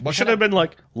see. What should have been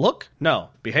like? Look, no,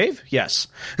 behave, yes.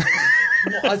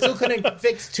 Well, I still couldn't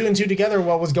fix 2 and 2 together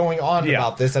what was going on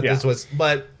about this. This was,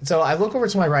 but so I look over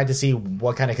to my right to see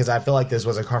what kind of, because I feel like this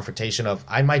was a confrontation of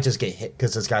I might just get hit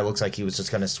because this guy looks like he was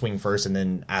just going to swing first and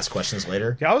then ask questions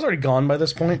later. Yeah, I was already gone by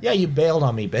this point. Yeah, you bailed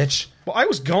on me, bitch. Well, I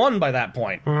was gone by that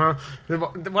point.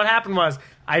 What happened was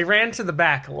I ran to the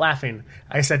back laughing.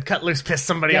 I said, "Cut Loose pissed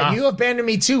somebody off." Yeah, you abandoned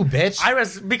me too, bitch.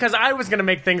 Because I was going to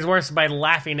make things worse by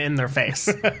laughing in their face.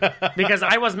 Because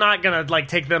I was not going to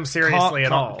take them seriously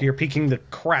at all. You're peeking the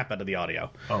crap out of the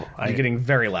audio. Oh, you're getting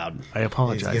very loud. I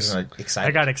apologize. Excited.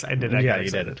 I got excited.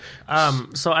 You did it.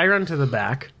 So I run to the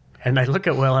back and I look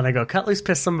at Will and I go, "Cut Loose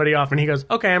pissed somebody off," and he goes,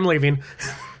 "Okay, I'm leaving."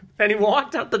 And he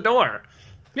walked out the door.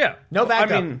 Yeah, no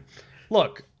backup. I mean,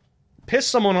 look, piss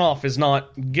someone off is not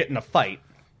getting a fight.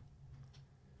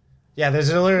 Yeah,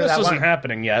 there's literally this wasn't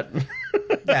happening yet.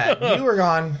 Yeah, you were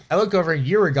gone. I look over,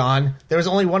 you were gone. There was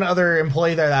only one other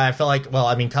employee there that I felt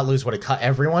like, Cut Loose would have cut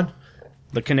everyone.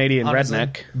 The Canadian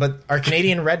redneck. But our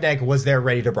Canadian redneck was there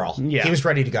ready to brawl. Yeah. He was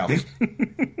ready to go.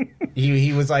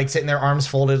 he was sitting there, arms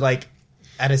folded,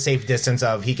 at a safe distance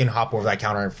of he can hop over that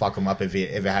counter and fuck him up if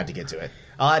it had to get to it.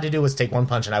 All I had to do was take one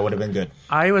punch and I would have been good.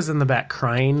 I was in the back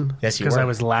crying. Yes, you were. Because I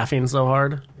was laughing so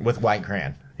hard. With White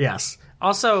Crayon. Yes.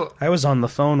 Also, I was on the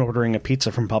phone ordering a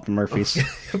pizza from Papa Murphy's.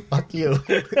 Fuck you.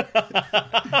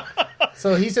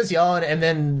 So he's just yelling, and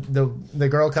then the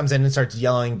girl comes in and starts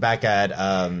yelling back at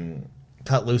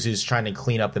Cut Loose, who's trying to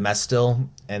clean up the mess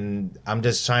still, and I'm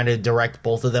just trying to direct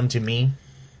both of them to me.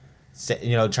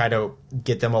 Try to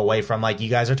get them away from you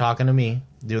guys are talking to me,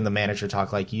 doing the manager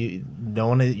talk, you're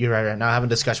not having a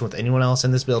discussion with anyone else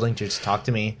in this building. Just talk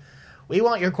to me. we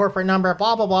want your corporate number,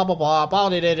 blah, blah, blah, blah, blah, blah,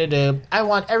 da, da, da, da. I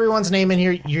want everyone's name in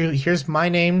here. Here's my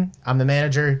name. I'm the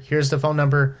manager. Here's the phone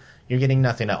number. You're getting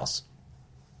nothing else.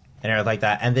 And everything like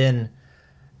that. And then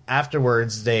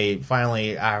afterwards, they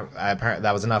finally, apparently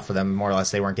that was enough for them, more or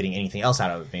less. They weren't getting anything else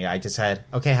out of me. I just said,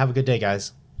 okay, have a good day,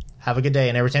 guys. Have a good day.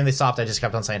 And every time they stopped, I just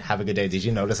kept on saying, have a good day. Did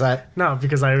you notice that? No,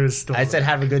 because I was still... I said,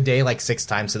 have a good day, like 6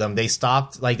 times to them. They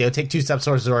stopped, like, they would take 2 steps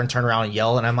towards the door and turn around and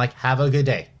yell, and I'm like, have a good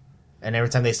day. And every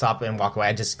time they stop and walk away,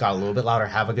 I just got a little bit louder,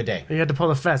 have a good day. You had to pull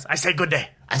the fence. I say good day.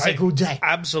 I say good day.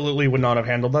 Absolutely would not have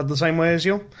handled that the same way as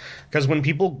you. Because when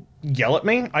people yell at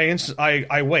me,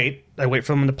 I wait. I wait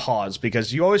for them to pause,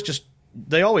 because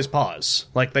they always pause.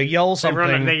 Like, they yell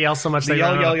something. They yell so much they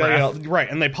yell.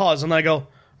 Right, and they pause, and I go,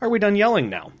 are we done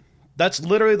yelling now? That's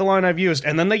literally the line I've used.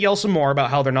 And then they yell some more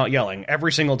about how they're not yelling.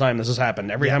 Every single time this has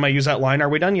happened. Every time I use that line, are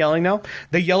we done yelling now?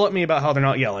 They yell at me about how they're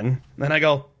not yelling. Then I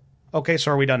go, okay,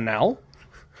 so are we done now?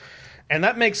 And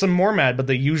that makes them more mad, but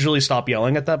they usually stop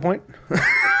yelling at that point.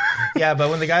 Yeah, but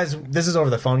when the guys... This is over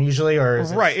the phone usually, or...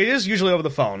 Is right, it is usually over the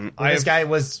phone. This guy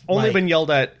was... only like, been yelled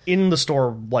at in the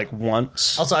store, like,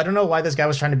 once. Also, I don't know why this guy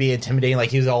was trying to be intimidating.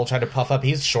 Like, he was all trying to puff up.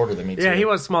 He's shorter than me, too. Yeah, he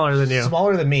was smaller than you.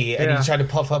 Smaller than me, and Yeah. he tried to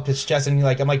puff up his chest, and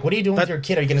I'm like, what are you doing with your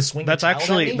kid? Are you going to swing That's your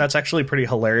child at me? actually pretty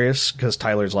hilarious, because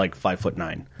Tyler's, like,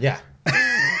 5'9". Yeah.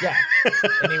 Yeah.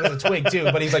 And he was a twig, too,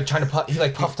 but he's, like, trying to he,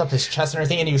 like, puffed up his chest and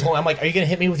everything, and he was holding... I'm like, are you going to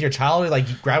hit me with your child? Or, like,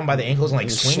 you grab him by the ankles and, like,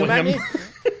 swing him at me?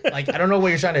 Like, I don't know what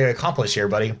you're trying to accomplish here,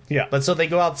 buddy. Yeah. But so they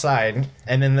go outside,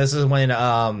 and then this is when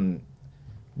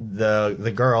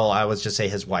the girl, I would just say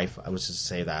his wife, I would just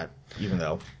say that, even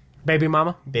though... Baby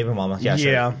mama? Baby mama, yeah,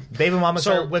 Yeah. sure. Baby mama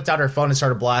whipped out her phone and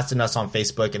started blasting us on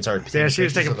Facebook and started taking she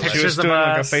was taking of us. She pictures was of doing,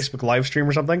 like, a us. Facebook live stream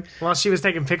or something. Well, she was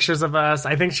taking pictures of us.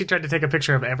 I think she tried to take a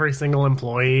picture of every single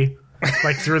employee,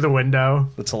 like, through the window.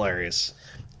 That's hilarious.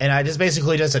 And I just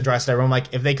basically just addressed everyone,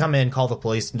 like, if they come in, call the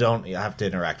police, don't have to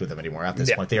interact with them anymore at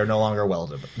this point. They are no longer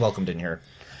welcomed in here.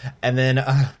 And then...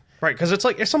 Right, because it's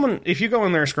like, if you go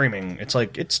in there screaming, it's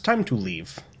like, it's time to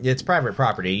leave. it's private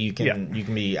property. You can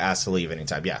be asked to leave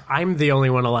anytime. Yeah. I'm the only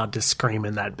one allowed to scream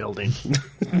in that building.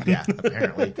 Yeah,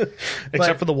 apparently.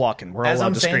 Except for the walk-in. We're all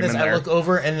allowed to scream in there. I look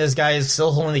over, and this guy is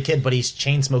still holding the kid, but he's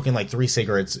chain smoking like 3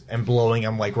 cigarettes and blowing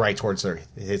them like right towards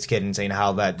his kid and saying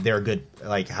how that they're good,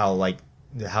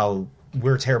 how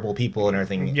we're terrible people and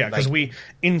everything. Yeah, because we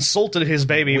insulted his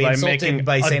baby by saying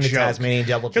the joke. Tasmanian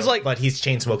devil joke, like, but he's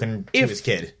chain smoking to his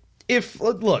kid. If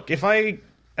I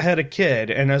had a kid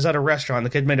and I was at a restaurant, the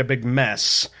kid made a big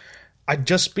mess, I'd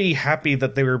just be happy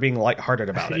that they were being lighthearted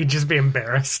about it. You'd just be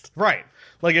embarrassed. Right.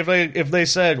 Like, if they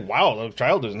said, wow, the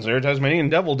child isn't there, Tasmanian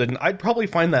devil didn't, I'd probably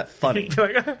find that funny.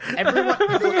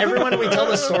 Everyone we tell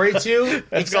the story to,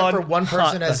 except for one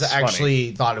person, has That's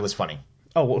actually thought it was funny.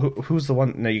 Oh, well, who's the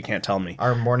one? No, you can't tell me.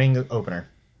 Our morning opener.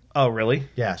 Oh, really?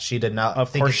 Yeah, she did not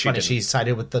think course it's she funny. didn't. She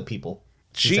sided with the people.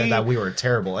 She said that we were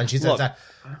terrible. And she said that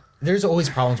there's always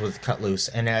problems with Cut Loose,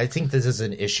 and I think this is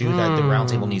an issue that the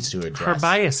Roundtable needs to address. Her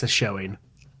bias is showing.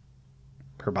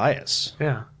 Her bias.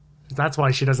 Yeah. That's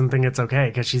why she doesn't think it's okay,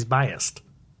 because she's biased.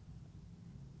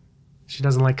 She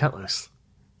doesn't like Cut Loose.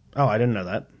 Oh, I didn't know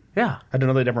that. Yeah. I didn't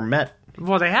know they'd ever met.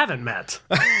 Well, they haven't met.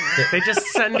 They just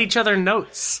send each other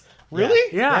notes.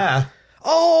 Really? Yeah.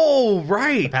 Oh,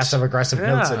 right. Passive aggressive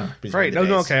notes. And Right. No,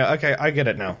 okay, I get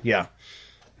it now. Yeah.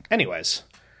 Anyways.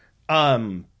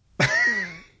 Anyways.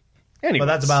 But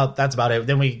that's about it.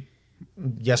 Then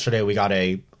yesterday we got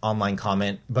a online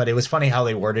comment, but it was funny how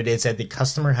they worded it. It said the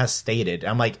customer has stated.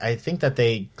 I'm like, I think that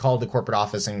they called the corporate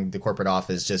office and the corporate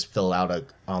office just filled out an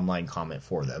online comment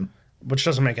for them. Which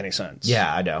doesn't make any sense.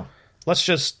 Yeah, I know. Let's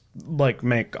just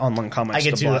make online comments. I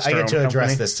get to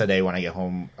address this today when I get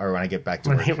home or when I get back to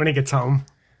work. When he gets home.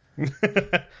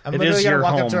 I'm literally gonna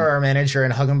walk up to our manager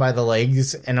and hug him by the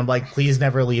legs, and I'm like, "Please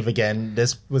never leave again.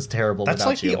 This was terrible." That's without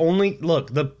like you. the only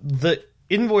the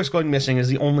invoice going missing is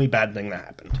the only bad thing that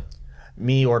happened.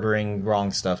 Me ordering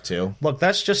wrong stuff too. Look,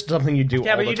 that's just something you do.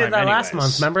 Yeah, all but the you time did that last anyways.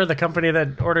 month. Remember the company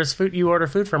that orders food? You order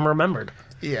food from remembered.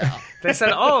 Yeah. They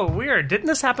said, "Oh, weird. Didn't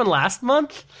this happen last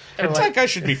month?" It's like I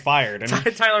should be fired. And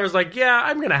Tyler was like, "Yeah,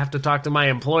 I'm gonna have to talk to my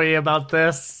employee about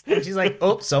this." And she's like,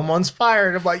 "Oh, someone's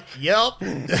fired." I'm like, "Yep."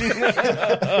 It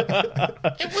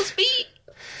was me.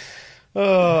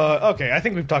 okay, I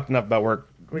think we've talked enough about work.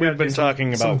 We've been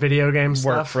talking some about video game work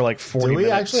stuff for like 40 Do we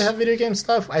minutes. actually have video game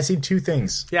stuff? I see 2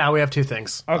 things. Yeah, we have 2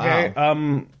 things. Okay.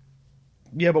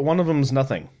 Yeah, but one of them's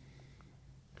nothing.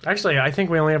 Actually, I think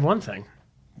we only have 1 thing.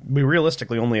 We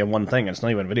realistically only have one thing. And it's not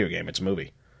even a video game. It's a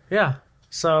movie. Yeah.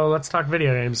 So let's talk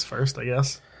video games first, I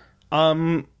guess.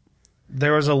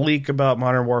 There was a leak about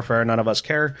Modern Warfare. None of us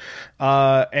care.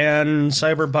 And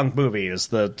Cyberpunk movie is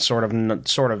the sort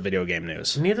of video game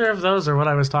news. Neither of those are what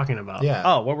I was talking about. Yeah.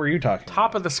 Oh, what were you talking about?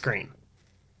 Top of the screen.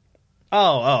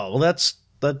 Oh, well, that's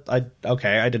that.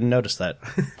 Okay, I didn't notice that.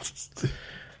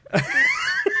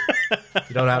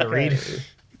 You don't know how to read?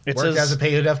 It Work doesn't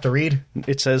pay you enough to read?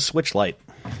 It says Switch Lite.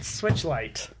 Switch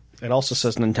Lite. It also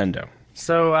says Nintendo.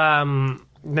 So,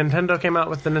 Nintendo came out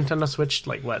with the Nintendo Switch,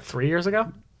 3 years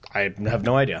ago? I have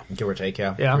no idea. Give or take,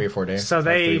 yeah. Yeah. 3 or 4 days. So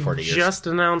they 3 or 4 years. just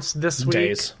announced this week.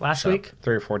 Days. Last So, week?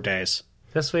 3 or 4 days.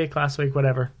 This week, last week,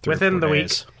 whatever. 3 or 4 Within the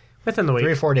days. week. Within the week.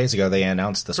 3 or 4 days ago, they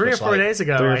announced the 3 or Switch 4 Lite. days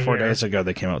ago. 3 or I 4 hear. days ago,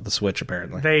 they came out with the Switch,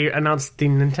 apparently. They announced the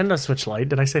Nintendo Switch Lite.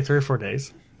 Did I say 3 or 4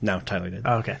 days? No, Tyler did.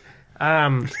 Oh, okay.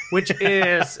 Which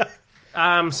is...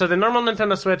 so the normal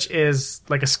Nintendo Switch is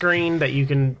like a screen that you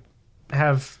can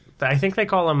have... I think they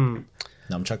call them...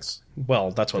 Nunchucks.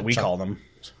 Well, that's what we call them.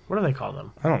 What do they call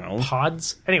them? I don't know.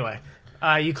 Pods? Anyway,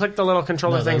 you click the little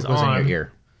controller No, things that goes on. in your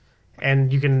ear.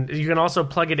 And you can also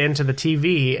plug it into the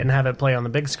TV and have it play on the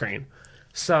big screen.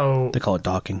 So... They call it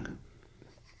docking.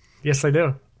 Yes, they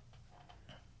do.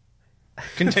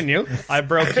 Continue. I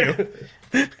broke you.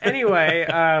 Anyway,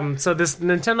 so this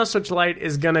Nintendo Switch Lite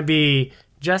is going to be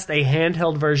just a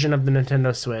handheld version of the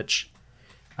Nintendo Switch.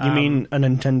 You mean a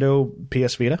Nintendo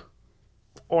PS Vita?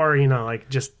 Or,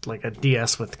 just like a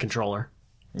DS with controller.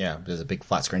 Yeah, there's a big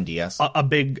flat screen DS. A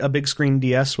big screen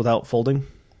DS without folding?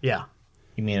 Yeah.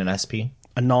 You mean an SP?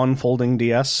 A non-folding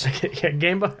DS? A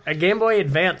Game Boy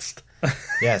Advanced.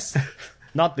 Yes.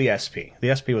 Not the SP.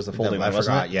 The SP was the folding I one,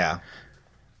 wasn't forgot, it? yeah.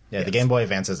 Yeah, the Game Boy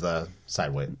Advance is the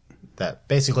sideway.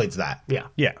 Basically, it's that. Yeah.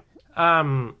 Yeah.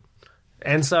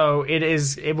 And so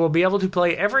it will be able to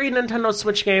play every Nintendo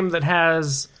Switch game that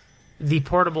has the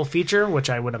portable feature, which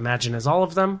I would imagine is all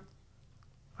of them.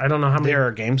 I don't know how many. There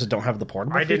are games that don't have the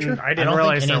portable I feature? didn't I don't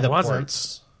realize think any of there the wasn't.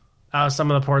 ports.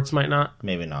 Some of the ports might not.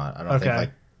 Maybe not. I don't Okay.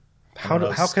 think,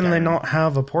 How can they not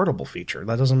have a portable feature?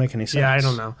 That doesn't make any sense. Yeah, I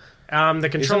don't know. The Isn't it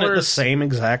controllers. the same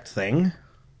exact thing?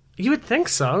 You would think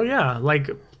so, yeah.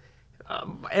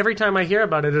 Every time I hear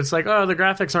about it, it's like, oh, the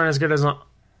graphics aren't as good as,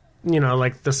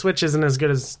 the Switch isn't as good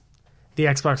as the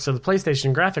Xbox or the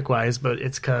PlayStation graphic-wise, but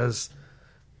it's because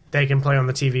they can play on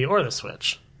the TV or the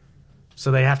Switch. So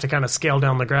they have to kind of scale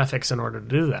down the graphics in order to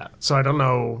do that. So I don't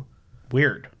know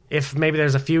Weird. if maybe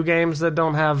there's a few games that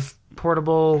don't have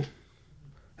portable...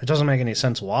 It doesn't make any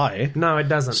sense why. No, it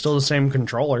doesn't. Still the same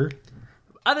controller.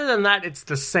 Other than that, it's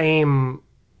the same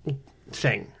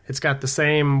thing. It's got the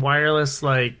same wireless,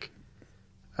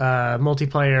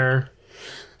 multiplayer.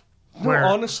 Where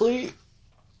honestly,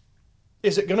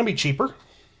 is it going to be cheaper?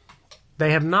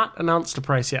 they have not announced a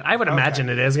price yet. I would imagine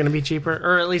it is going to be cheaper,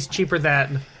 or at least cheaper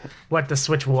than what the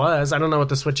Switch was. I don't know what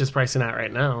the Switch is pricing at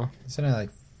right now. Isn't it like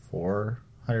 $400,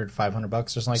 $500 or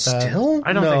something like that? Still?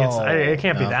 I don't think it's. No. It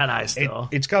can't be that high still.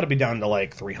 It's got to be down to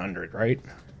like 300, right?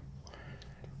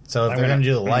 So if they're going to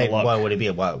do the I'm gonna light, look. what would it be?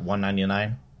 What,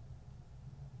 $199?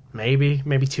 Maybe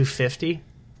 $250.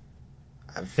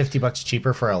 $50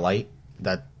 cheaper for a light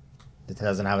that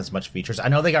doesn't have as much features. I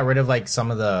know they got rid of like some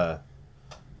of the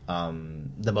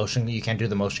motion. You can't do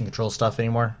the motion control stuff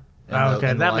anymore.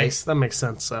 Okay, that makes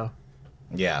sense. So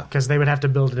yeah, because they would have to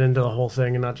build it into the whole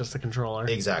thing and not just the controller.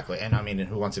 exactly. And I mean,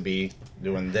 who wants to be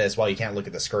doing this while you can't look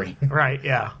at the screen Right?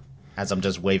 Yeah. as I'm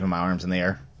just waving my arms in the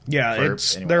air? Yeah,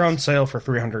 anyways. they're on sale for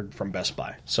 $300 from Best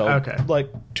Buy. So Okay.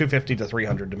 like $250 to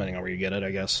 $300 depending on where you get it, I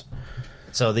guess.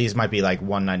 So these might be like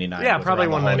 $199. Yeah, probably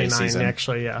 $199 $199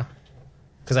 actually. Yeah.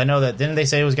 Because I know that didn't they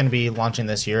say it was going to be launching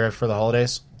this year for the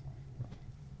holidays?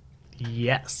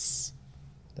 Yes.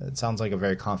 That sounds like a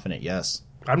very confident yes.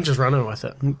 I'm just running with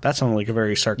it. That sounded like a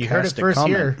very sarcastic You heard it first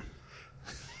comment.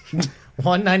 here.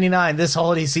 $199 this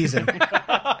holiday season.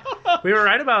 We were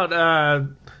right about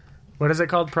what is it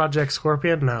called? Project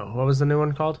Scorpion? No. What was the new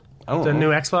one called? I don't The know. new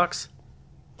Xbox.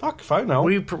 Fuck if I know.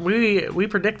 We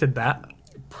predicted that.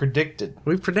 predicted.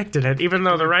 We predicted it, even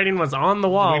though the writing was on the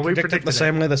wall. We predicted the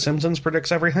same way The Simpsons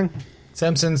predicts everything.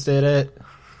 Simpsons did it.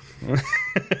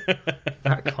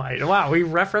 Not quite. Wow, we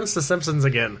referenced The Simpsons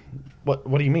again.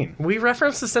 What do you mean? We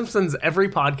reference The Simpsons every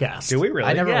podcast. Do we really?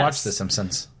 I never Yes. watched The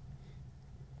Simpsons.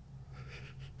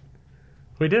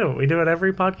 We do. We do it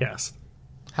every podcast.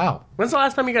 How? When's the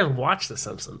last time you guys watched The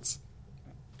Simpsons?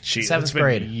 Jeez, Seventh it's been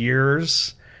grade.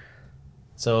 years.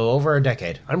 So over a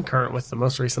decade. I'm current with the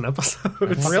most recent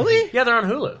episodes. Really? Yeah, they're on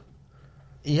Hulu.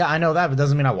 Yeah, I know that, but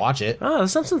doesn't mean I watch it. Oh, The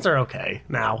Simpsons are okay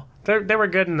now. They were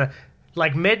good in the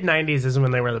mid '90s is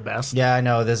when they were the best. Yeah, I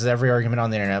know. This is every argument on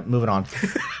the internet. Moving on.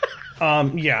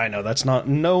 Yeah, I know that's no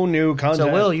new content.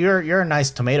 So, Will, you're a nice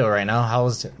tomato right now.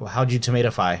 How'd you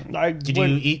tomatify? Did you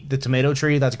eat the tomato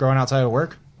tree that's growing outside of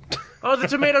work? Oh, the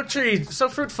tomato tree, so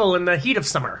fruitful in the heat of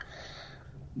summer.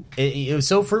 It was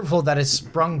so fruitful that it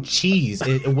sprung cheese.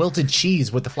 It wilted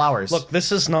cheese with the flowers. Look,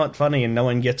 this is not funny, and no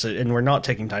one gets it, and we're not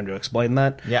taking time to explain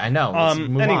that. Yeah, I know. Let's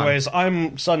move Anyways, on.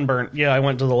 I'm sunburnt. Yeah, I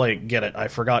went to the lake. Get it? I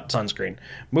forgot sunscreen.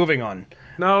 Moving on.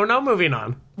 No, moving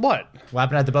on. What? What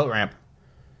happened at the boat ramp?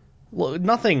 Well,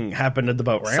 nothing happened at the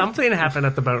boat ramp. Something happened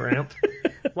at the boat ramp.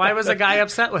 Why was a guy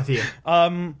upset with you?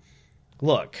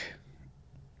 Look,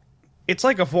 it's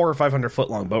like a 400 or 500 foot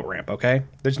long boat ramp. Okay,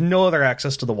 there's no other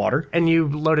access to the water. And you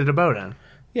loaded a boat in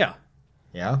Yeah,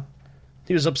 Yeah?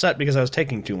 he was upset because I was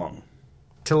taking too long.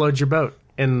 to load your boat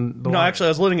in the No, water. actually, I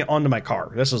was loading it onto my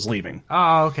car. This was leaving.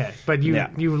 Oh, okay. But you Yeah.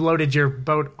 you loaded your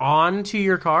boat onto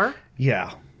your car?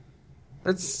 Yeah,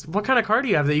 That's what kind of car do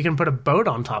you have that you can put a boat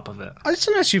on top of it? it's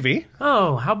an SUV,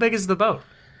 Oh, how big is the boat?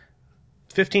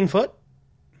 15 foot.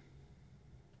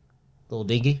 Little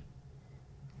diggy?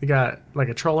 You got like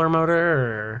a troller motor,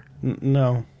 or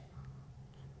No,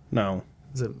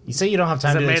 is it? You say you don't have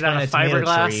time Is it to made explain out a of tomato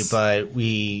fiberglass? tree, but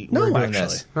we're doing actually.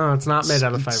 this. No, it's not made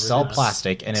out of fiberglass. It's all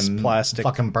plastic, and it plastic.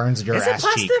 fucking burns your Is it ass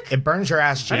cheek. plastic? It burns your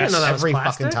ass cheek didn't know that was every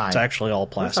plastic. fucking time. It's actually all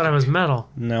I plastic. thought it was metal.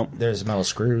 No, There's metal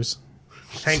screws.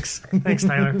 Thanks,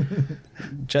 Tyler.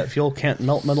 jet fuel can't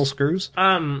melt metal screws.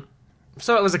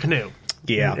 So it was a canoe.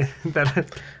 Yeah.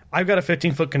 That I've got a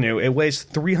 15-foot canoe. It weighs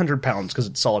 300 pounds because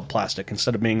it's solid plastic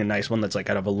instead of being a nice one that's like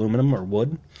out of aluminum or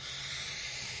wood.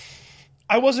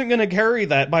 I wasn't going to carry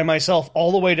that by myself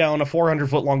all the way down a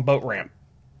 400-foot long boat ramp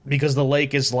because the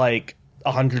lake is like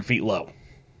 100 feet low.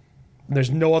 There's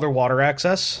no other water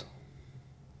access.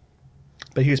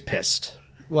 But he was pissed.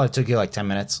 Well, it took you like 10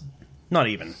 minutes. Not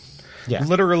even. Yeah.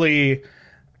 Literally,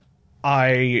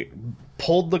 I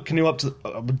pulled the canoe up to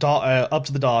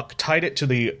the dock, tied it to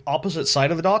the opposite side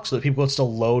of the dock so that people could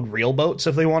still load real boats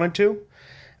if they wanted to,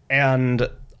 and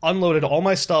unloaded all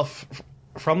my stuff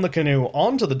from the canoe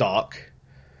onto the dock.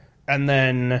 And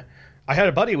then I had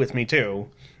a buddy with me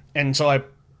too, and so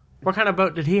what kind of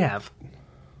boat did he have?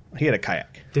 he had a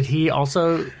kayak. Did he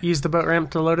also use the boat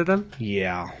ramp to load it in?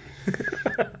 Yeah.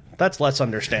 That's less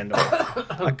understandable.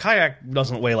 A kayak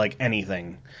doesn't weigh like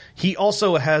anything. He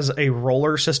also has a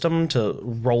roller system to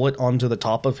roll it onto the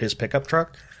top of his pickup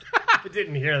truck I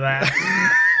didn't hear that.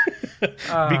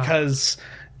 because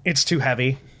it's too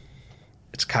heavy.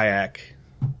 It's kayak.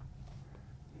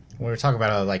 We're talking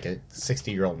about like a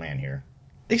 60-year-old man here.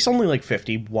 He's only like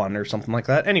 51 or something like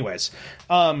that. Anyways,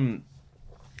 I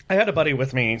had a buddy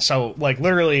with me, so like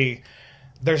literally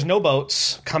there's no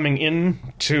boats coming in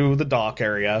to the dock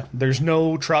area. There's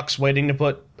no trucks waiting to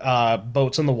put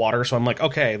boats in the water, so I'm like,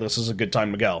 okay, this is a good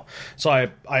time to go. So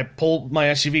I pulled my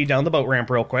SUV down the boat ramp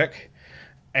real quick,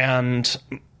 and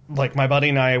like my buddy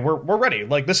and I, we're ready.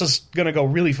 Like this is gonna go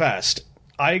really fast.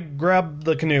 I grab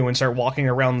the canoe and start walking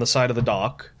around the side of the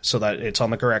dock so that it's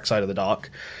on the correct side of the dock,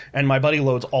 and my buddy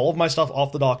loads all of my stuff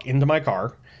off the dock into my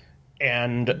car,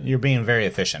 and You're being very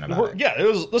efficient about it. yeah,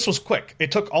 this was quick.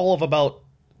 It took all of about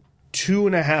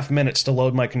 2.5 minutes to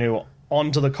load my canoe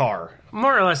onto the car.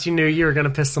 More or less, you knew you were going to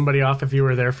piss somebody off if you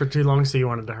were there for too long, so you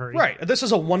wanted to hurry. Right. This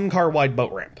is a 1-car wide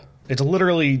boat ramp. It's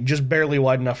literally just barely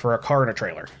wide enough for a car and a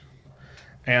trailer.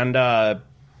 And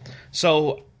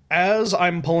so as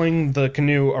I'm pulling the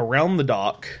canoe around the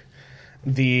dock,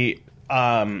 a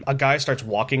guy starts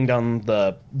walking down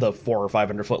the 400 or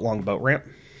 500 foot long boat ramp,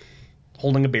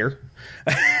 holding a beer.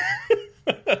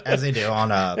 As they do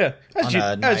on a, As on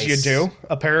a nice you do,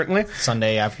 apparently.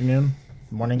 Sunday afternoon,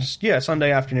 morning. Yeah,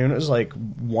 Sunday afternoon. It was like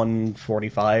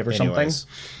 1:45 or something. Anyways.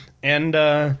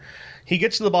 And he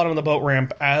gets to the bottom of the boat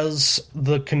ramp as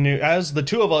the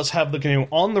two of us have the canoe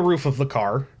on the roof of the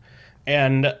car,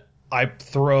 and I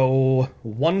throw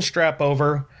one strap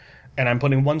over, and I'm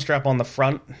putting one strap on the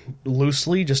front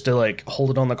loosely just to like hold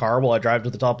it on the car while I drive to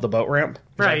the top of the boat ramp.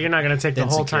 Right, you're not going to take the Then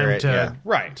whole secure time it, to yeah.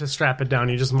 Right. to strap it down.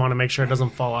 You just want to make sure it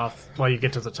doesn't fall off while you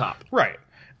get to the top. Right.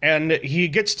 And he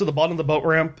gets to the bottom of the boat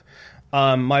ramp.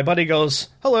 My buddy goes,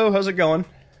 "Hello, how's it going?"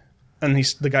 And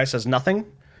the guy says nothing,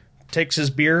 takes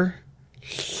his beer,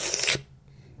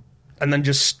 and then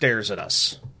just stares at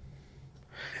us.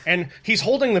 And he's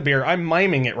holding the beer. I'm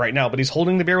miming it right now, but he's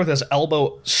holding the beer with his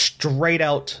elbow straight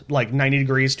out, like 90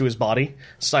 degrees to his body,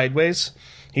 sideways.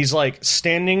 He's like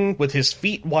standing with his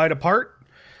feet wide apart,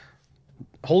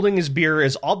 holding his beer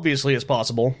as obviously as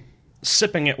possible,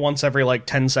 sipping it once every like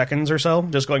 10 seconds or so,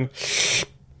 just going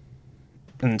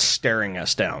and staring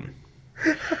us down.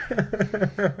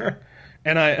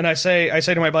 and I say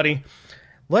to my buddy,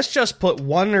 "Let's just put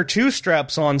 1 or 2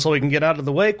 straps on so we can get out of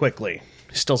the way quickly."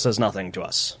 He still says nothing to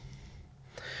us.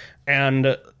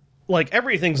 And, like,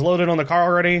 everything's loaded on the car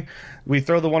already. We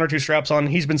throw the 1 or 2 straps on.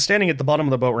 He's been standing at the bottom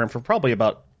of the boat ramp for probably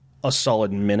about a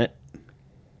solid minute,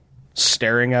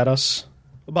 staring at us.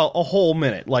 About a whole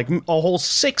minute, like a whole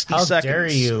 60 seconds. How dare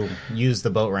you use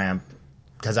the boat ramp?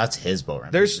 Because that's his boat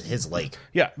ramp. There's his lake.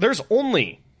 Yeah, there's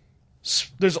only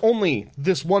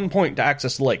this one point to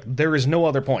access the lake. There is no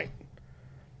other point.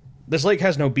 This lake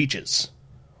has no beaches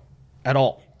at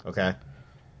all. Okay.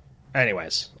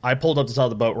 Anyways, I pulled up to the top of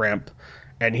the boat ramp,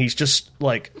 and he's just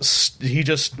like he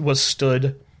just was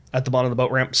stood at the bottom of the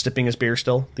boat ramp, sipping his beer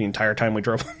still the entire time we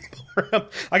drove on the boat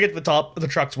ramp. I get to the top, the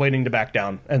truck's waiting to back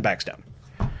down, and backs down.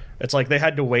 It's like they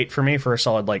had to wait for me for a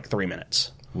solid, like, 3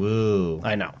 minutes. Woo.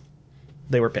 I know.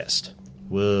 They were pissed.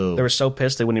 Woo. They were so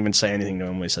pissed they wouldn't even say anything to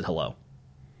him when we said hello.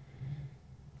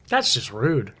 That's just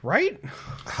rude. Right?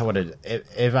 I would have,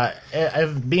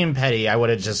 if being petty, I would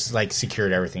have just, like,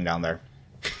 secured everything down there.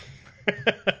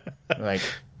 Like,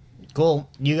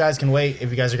 cool, you guys can wait if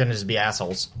you guys are going to just be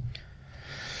assholes.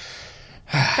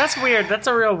 That's weird. That's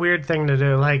a real weird thing to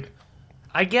do. Like,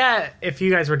 I get if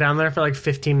you guys were down there for like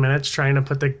 15 minutes trying to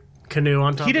put the canoe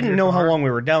on top. He didn't know how long we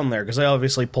were down there because I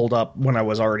obviously pulled up when I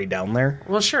was already down there.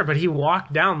 Well, sure, but he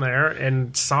walked down there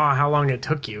and saw how long it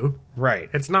took you. Right.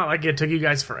 It's not like it took you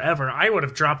guys forever. I would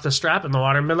have dropped the strap in the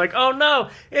water and been like, oh no,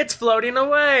 it's floating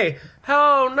away.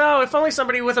 Oh no, if only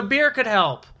somebody with a beer could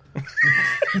help.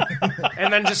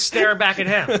 And then just stare back at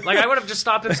him. Like, I would have just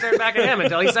stopped and stared back at him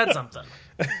until he said something.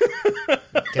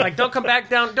 Like, don't come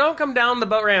down the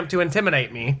boat ramp to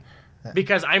intimidate me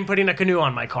because I'm putting a canoe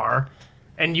on my car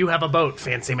and you have a boat,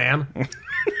 fancy man.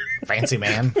 Fancy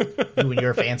man. You and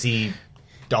your fancy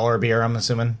dollar beer, I'm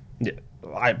assuming. Yeah,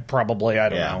 I don't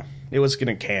know. It was in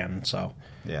a can, so.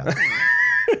 Yeah.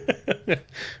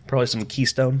 Probably some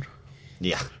Keystone.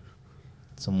 Yeah.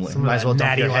 Might as well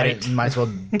dunk your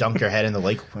head in the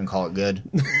lake and call it good.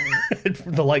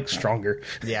 The lake's stronger.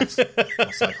 Yes,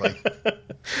 most likely.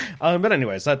 But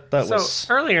anyways, that was...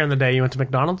 So, earlier in the day, you went to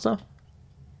McDonald's, though?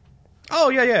 Oh,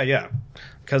 yeah.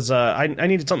 Because I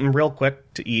needed something real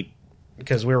quick to eat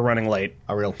because we were running late.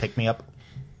 A real pick-me-up?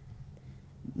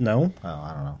 No. Oh,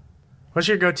 I don't know. What's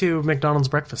your go-to McDonald's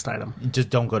breakfast item?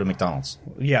 Just don't go to McDonald's.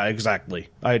 Yeah, exactly.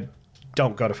 I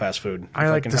don't go to fast food. I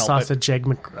like the sausage egg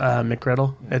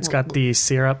McGriddle. It's got the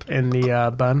syrup in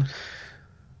the bun.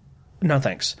 No,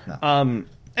 thanks. No.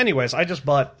 Anyways, I just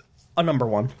bought a number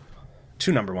one.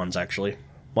 2 number ones, actually.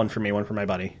 One for me, one for my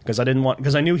buddy. Because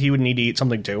I knew he would need to eat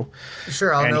something too.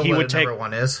 Sure, I'll know what number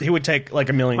one is. He would take like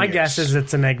a million My years. guess is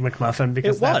it's an Egg McMuffin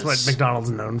because that's what McDonald's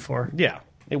is known for. Yeah,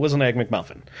 it was an Egg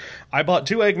McMuffin. I bought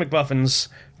 2 Egg McMuffins,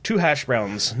 2 hash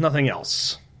browns, nothing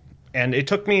else. And it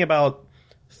took me about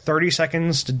 30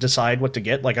 seconds to decide what to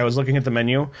get. Like, I was looking at the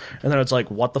menu, and then it's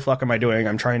like, what the fuck am I doing?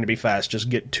 I'm trying to be fast. Just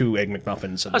get 2 Egg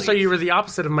McMuffins. And so you were the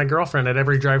opposite of my girlfriend at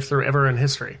every drive-thru ever in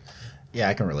history. Yeah,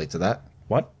 I can relate to that.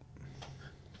 What?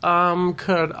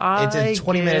 Could I It's a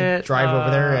 20-minute drive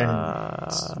over there, and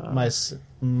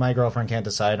my girlfriend can't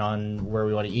decide on where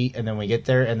we want to eat, and then we get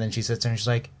there, and then she sits there and she's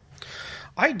like,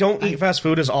 I don't eat fast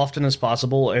food as often as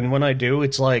possible, and when I do,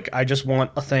 it's like, I just want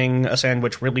a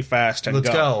sandwich really fast and let's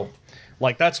go.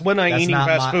 Like, that's when eating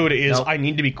fast food is, nope. I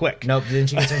need to be quick. Nope. Then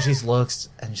she gets there and she looks,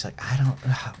 and she's like, I don't,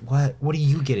 what are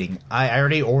you getting? I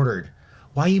already ordered.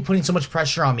 Why are you putting so much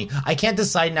pressure on me? I can't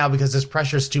decide now because this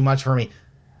pressure is too much for me.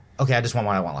 Okay, I just want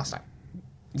what I want last time.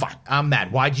 Fine. I'm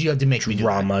mad. Why'd you have to make me do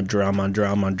that? Drama. Not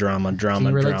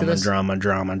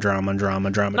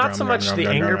so much the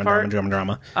anger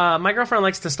part. My girlfriend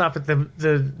likes to stop at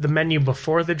the menu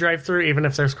before the drive-thru, even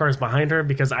if there's cars behind her,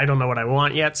 because I don't know what I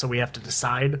want yet, so we have to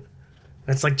decide. And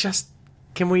it's like,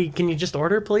 can you just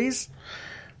order, please?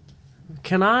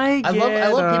 Can I love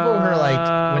people who are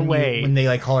like, when they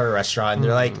like call her a restaurant, and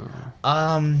they're like,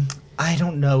 I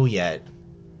don't know yet.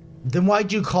 Then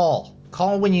why'd you call?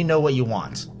 Call when you know what you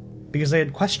want. Because they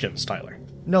had questions, Tyler.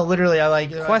 No, literally, I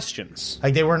like questions.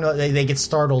 Like they get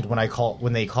startled when they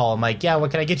call. I'm like, yeah,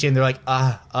 what can I get you? And they're like,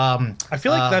 I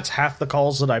feel like that's half the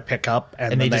calls that I pick up,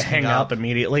 and then they just hang up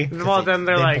immediately. Well, then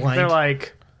they're like,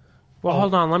 well,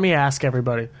 hold on, let me ask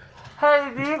everybody.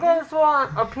 Hey, do you guys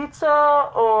want a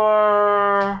pizza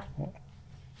or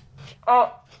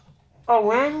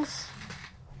wings?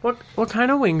 What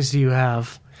kind of wings do you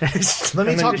have? Let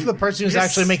me talk to the person who's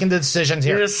actually making the decisions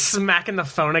here. You're just smacking the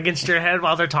phone against your head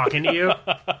while they're talking to you.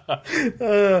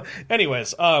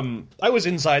 Anyways, I was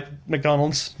inside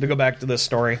McDonald's, to go back to this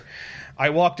story. I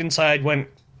walked inside, went,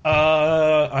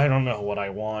 I don't know what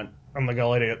I want. I'm the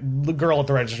girl at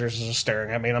the register is just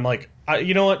staring at me, and I'm like,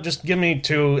 you know what? Just give me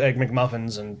 2 Egg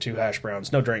McMuffins and 2 hash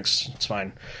browns. No drinks. It's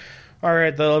fine. all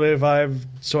right, that'll be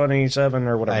 $5.27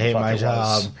 or whatever. I hate the fuck my it was.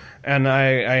 job. And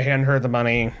I hand her the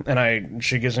money, and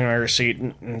she gives me my receipt,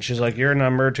 and she's like, "Your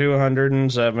number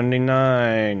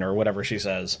 279," or whatever she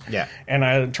says. Yeah. And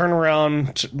I turn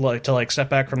around to step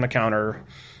back from the counter,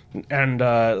 and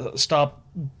stop,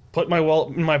 put my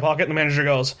wallet in my pocket, and the manager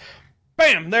goes,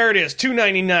 "Bam! There it is,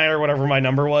 299 or whatever my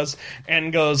number was,"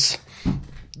 and goes,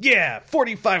 "Yeah,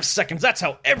 45 seconds. That's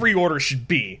how every order should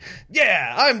be.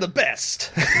 Yeah, I'm the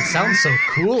best." It sounds so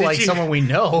cool, like you- someone we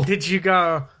know. Did you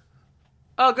go,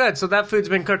 oh, good, so that food's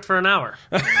been cooked for an hour?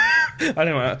 I don't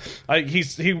know.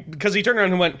 Because he turned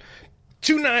around and went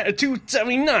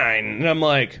 279, and I'm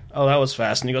like, "Oh, that was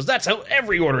fast." And he goes, "That's how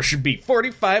every order should be.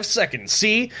 45 seconds.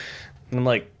 See?" And I'm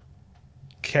like,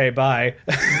 "Okay, bye."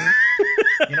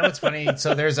 You know what's funny?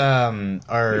 So there's our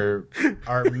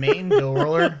main bill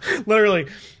roller. literally.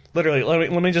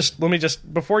 Let me just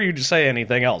before you say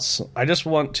anything else, I just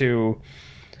want to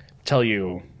tell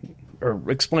you or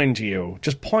explain to you,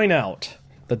 just point out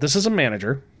that this is a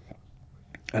manager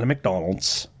at a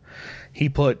McDonald's. He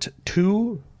put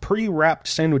 2 pre-wrapped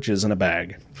sandwiches in a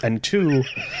bag and 2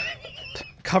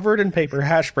 covered in paper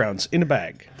hash browns in a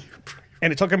bag.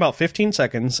 And it took him about 15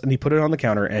 seconds, and he put it on the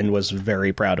counter and was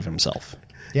very proud of himself.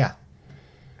 Yeah.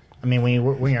 I mean, when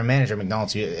you're a manager at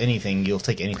McDonald's, you'll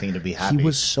take anything to be happy. He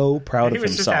was so proud He of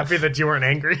was just himself. happy that you weren't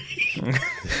angry.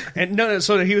 And no,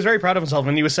 so he was very proud of himself,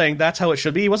 and he was saying that's how it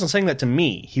should be. He wasn't saying that to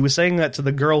me. He was saying that to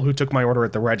the girl who took my order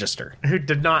at the register, Who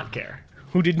did not care.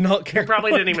 who did not care.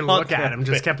 Probably didn't even look at him,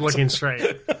 just kept looking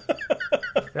straight.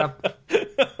 Yep.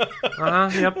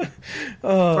 Yep.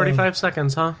 45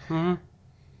 seconds, huh? Mm-hmm.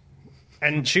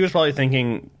 And she was probably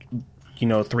thinking,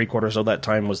 3/4 of that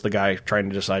time was the guy trying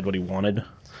to decide what he wanted.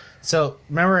 So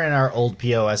remember in our old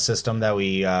POS system that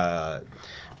we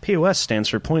POS stands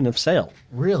for point of sale.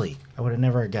 really, I would have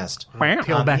never guessed. Peel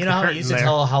back You know the how it curtain used to there.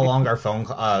 tell how long our phone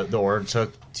the order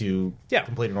took to Yeah.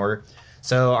 complete an order.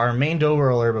 So our main dough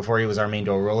roller, before he was our main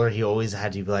dough roller, he always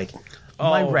had to be like, "My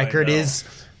Oh, I record know. is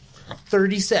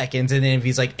 30 seconds," and then if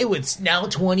he's like, "It was now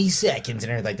 20 seconds,"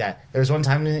 and everything like that. There was one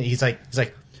time he's like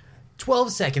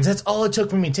 12 seconds. That's all it took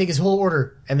for me to take his whole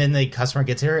order. And then the customer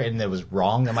gets here and it was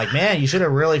wrong. I'm like, "Man, you should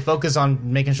have really focused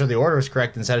on making sure the order was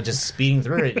correct instead of just speeding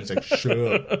through it." And he's like, "Shut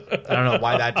up." I don't know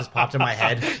why that just popped in my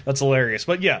head. That's hilarious.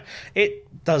 But yeah, it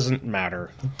doesn't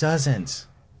matter. It doesn't.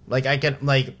 Like, I get,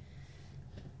 like,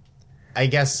 I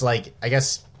guess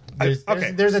there's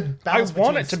a I balance want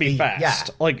between it to be speed. fast.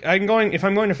 Yeah. Like if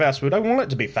I'm going to fast food, I want it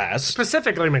to be fast.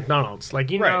 Specifically McDonald's. Like,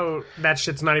 Right. know that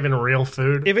shit's not even real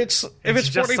food. If it's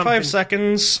just 45 something-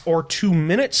 seconds or 2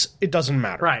 minutes, it doesn't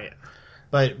matter. Right.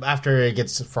 But after it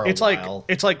gets for a It's while,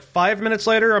 like 5 minutes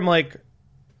later, I'm like,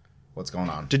 what's going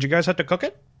on? "Did you guys have to cook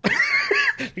it?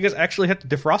 You guys actually had to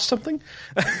defrost something?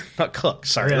 Not cook.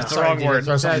 Sorry, that's the Sorry, wrong did you word.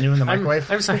 throw something new in the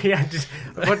microwave? I'm sorry. Yeah.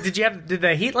 What did you have? Did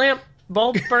the heat lamp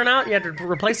bulb burn out? You had to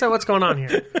replace that? What's going on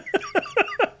here?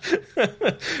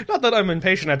 Not that I'm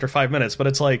impatient after 5 minutes, but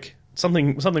it's like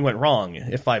something went wrong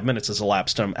if 5 minutes has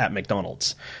elapsed at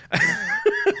McDonald's.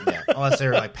 Yeah, unless they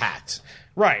were like packed.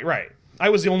 Right. I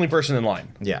was the only person in line.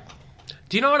 Yeah.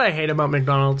 Do you know what I hate about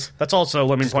McDonald's? That's also,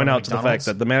 let me point go to out to the fact McDonald's?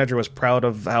 that the manager was proud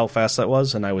of how fast that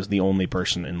was, and I was the only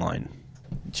person in line.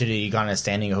 Should have you gotten a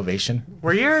standing ovation?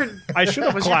 Were your I should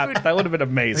have Was your clapped. food- That would have been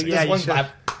amazing. Yeah, Just you one should.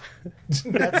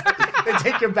 clap. They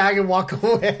take your bag and walk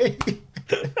away.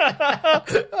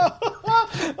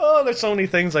 Oh, there's so many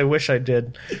things I wish I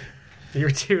did. you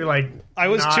were too like I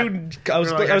was not- I was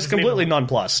you were like, I was just need completely to-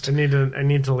 nonplussed. I need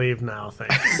to leave now.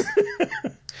 Thanks.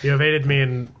 You evaded me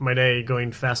in my day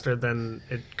going faster than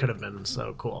it could have been.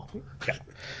 So cool. Yeah.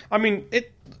 I mean,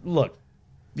 it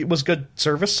was good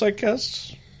service, I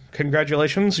guess.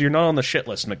 Congratulations, you're not on the shit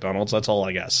list, McDonald's. That's all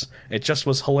I guess. It just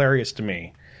was hilarious to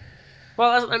me.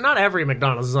 Well, not every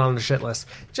McDonald's is on the shit list.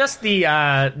 Just the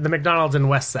McDonald's in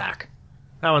West Sac.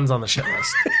 That one's on the shit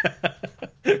list.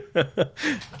 It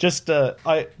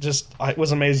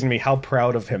was amazing to me how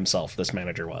proud of himself this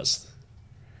manager was.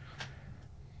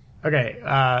 Okay,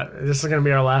 this is gonna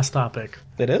be our last topic.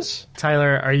 It is?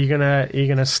 Tyler, are you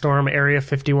gonna storm Area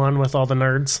 51 with all the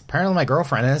nerds? Apparently, my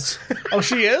girlfriend is. Oh,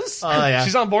 she is? Oh, yeah.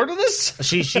 She's on board with this?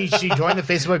 She joined the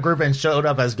Facebook group and showed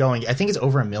up as going. I think it's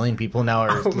over 1 million people now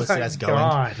are listed as going.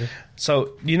 God.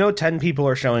 So, 10 people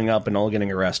are showing up and all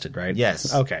getting arrested, right?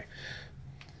 Yes. Okay.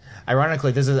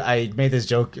 Ironically, I made this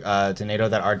joke to NATO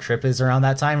that our trip is around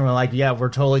that time, and we're like, yeah, we're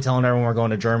totally telling everyone we're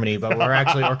going to Germany, but we're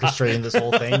actually orchestrating this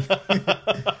whole thing.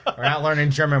 We're not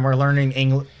learning German, we're learning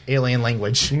alien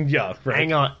language. Yeah, right.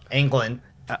 Hang on. England.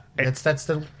 That's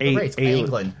the race.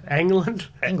 alien. England.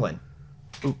 England?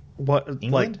 What?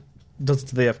 England? Like,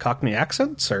 do they have Cockney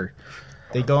accents, or?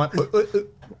 They go on.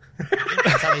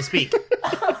 That's how they speak.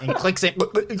 And clicks it.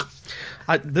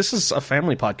 This is a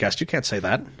family podcast. You can't say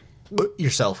that.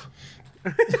 Yourself.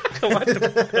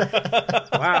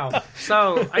 Wow.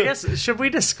 So I guess should we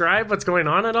describe what's going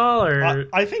on at all, or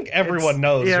I think everyone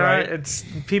knows, yeah, right? It's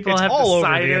people It's have all over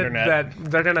the decided internet.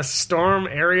 that they're going to storm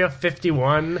Area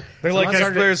 51. They're like,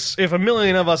 Because if a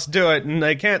million of us do it, and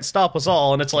they can't stop us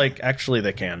all, and it's like, actually,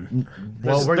 they can.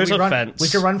 Well, There's a run, fence. We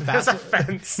could run There's faster. a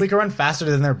fence. We could run faster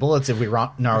than their bullets if we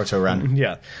Naruto run.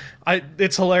 Yeah,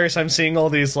 it's hilarious. I'm seeing all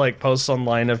these like posts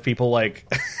online of people like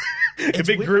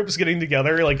big weird. groups getting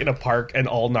together like in a park and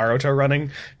all Naruto running.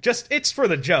 Just it's for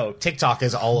the joke, TikTok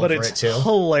is all but over it's it too.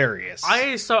 hilarious.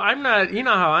 I'm not, you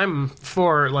know how I'm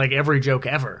for like every joke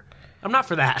ever. I'm not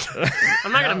for that.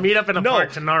 I'm not going to meet up in a no,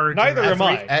 park to Naruto. neither am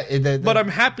I. But But I'm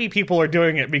happy people are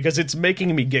doing it because it's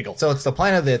making me giggle. So it's the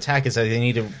plan of the attack is that they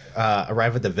need to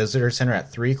arrive at the visitor center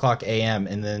at 3:00 a.m.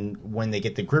 and then when they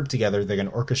get the group together, they're going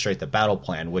to orchestrate the battle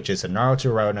plan, which is the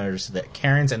Naruto runners, the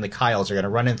Karens and the Kyles are going to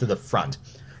run in through the front,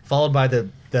 followed by the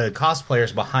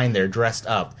cosplayers behind there dressed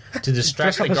up to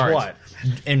distract Dressed the up as guards. what?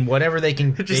 And whatever they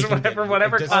can, Just they can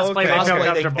whatever just cosplay they feel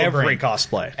comfortable. Every bring.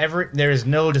 cosplay. There is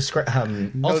no also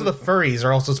the furries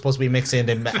are also supposed to be mixed in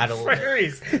and add a little bit.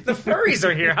 Furries. The furries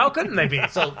are here. How couldn't they be?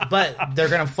 So, but they're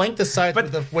going to flank the sides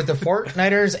with the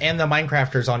Fortniters and the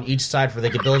Minecrafters on each side, for they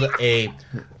could build a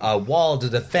wall to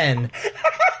defend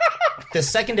the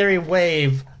secondary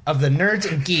wave of the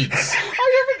nerds and geeks.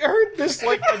 I haven't heard this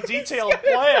like a detailed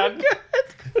plan.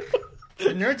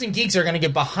 The nerds and geeks are going to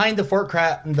get behind the Fort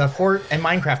and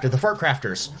Minecrafter, the Fort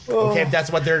Crafters. Okay,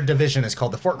 that's what their division is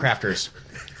called, the Fort Crafters.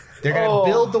 They're going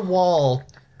to build the wall.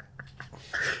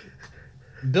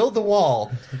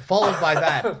 Followed by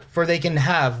that, for they can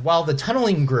have, while the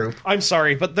tunneling group. I'm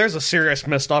sorry, but there's a serious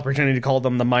missed opportunity to call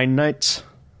them the Mine Knights.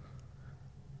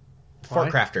 Fort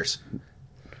Crafters.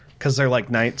 Because they're like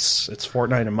knights. It's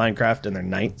Fortnite and Minecraft, and they're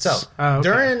knights. So, okay.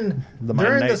 during The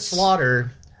the Knights.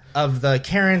 slaughter of the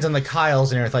Karens and the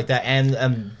Kyles and everything like that,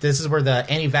 and this is where the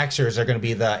anti-vaxxers are going to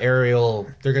be the aerial.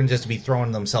 They're going to just be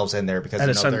throwing themselves in there because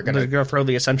and they're going they're to. going to throw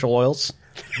the essential oils.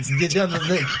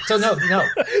 So no.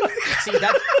 See,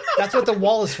 that's what the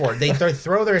wall is for. They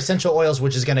throw their essential oils,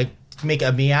 which is going to make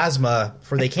a miasma,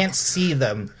 for they can't see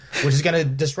them, which is going to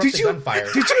disrupt the gunfire.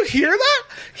 Did you hear that?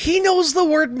 He knows the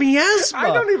word miasma. I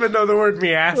don't even know the word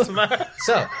miasma.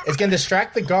 So it's going to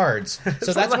distract the guards.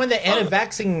 So that's when the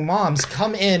anti-vaxxing moms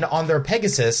come in on their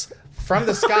Pegasus from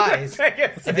the skies.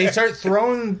 And they start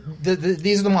throwing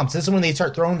these are the moms. This is when they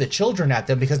start throwing the children at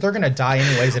them because they're going to die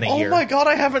anyways in a year. Oh my god,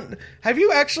 I haven't. Have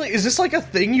you actually? Is this like a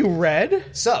thing you read?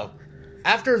 So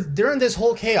during this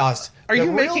whole chaos, Are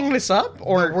you making this up? the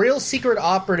Or real secret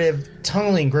operative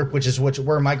tunneling group, which is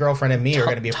where my girlfriend and me are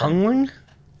going to be a part. tunneling?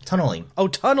 Tunneling. Oh,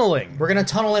 tunneling. We're going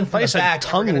to tunnel in from I the said back.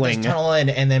 And we're going to tunneling. just tunnel in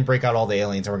and then break out all the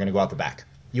aliens, and we're going to go out the back.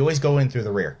 You always go in through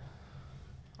the rear.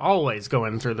 Always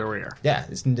going through the rear. Yeah,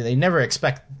 they never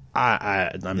expect.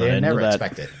 I'm not They into never that.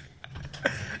 expect it.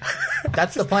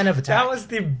 That's the plan of attack. That was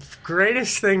the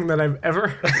greatest thing that I've ever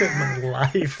heard in my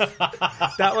life.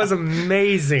 That was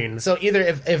amazing. So either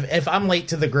if I'm late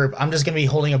to the group, I'm just going to be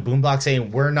holding a boombox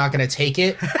saying we're not going to take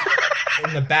it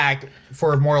in the back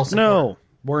for moral support. No,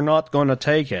 we're not going to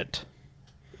take it.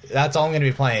 That's all I'm going to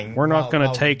be playing. We're not going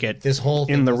while to take it. This whole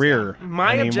thing in the goes rear. down.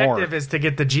 My anymore. objective is to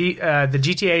get the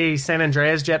GTA San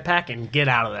Andreas jetpack and get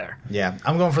out of there. Yeah,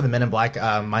 I'm going for the Men in Black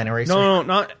Mine Eraser. No,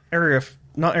 not Area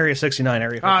 69.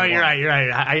 Area 51. Oh, you're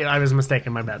right. I was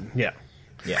mistaken. My bad. Yeah.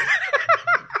 Yeah.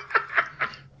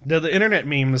 The internet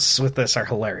memes with this are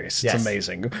hilarious. It's Yes.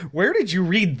 amazing. Where did you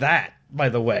read that, by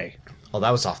the way? Well, that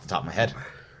was off the top of my head.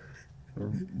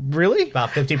 Really? About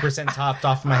 50% topped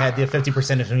off my head. The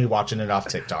 50% is me watching it off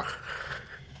TikTok.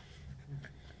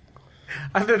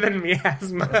 Other than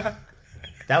miasma.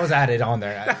 That was added on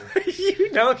there.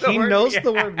 You know the He word knows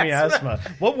miasma. the word miasma.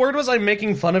 What word was I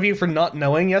making fun of you for not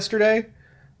knowing yesterday?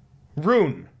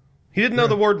 Rune. He didn't know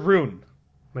the word rune.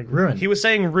 Like, Ruined. He was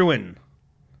saying ruin.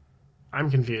 I'm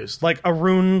confused. Like a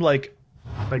rune, like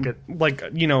a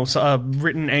you know,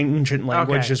 written ancient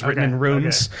language Okay, is written in okay,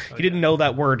 runes. okay. He didn't know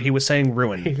that word. He was saying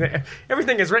ruin. And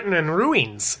everything is written in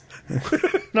ruins.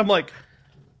 I'm like,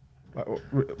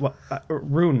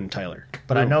 rune, Tyler.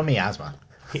 But I know miasma.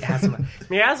 Miasma.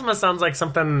 Miasma sounds like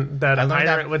something that a learned that-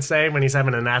 pirate would say when he's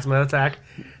having an asthma attack.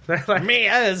 They're like,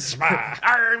 Miasma.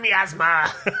 "Arr, miasma.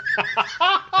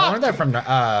 I learned that from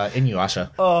Inuyasha.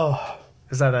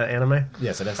 Is that an anime?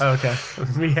 Yes, it is. Oh, okay.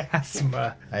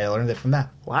 Miasma. I learned it from that.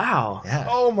 Wow. Yeah.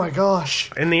 Oh my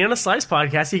gosh. In the Anna Slice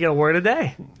podcast, you get a word a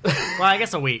day. Well, I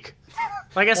guess a week.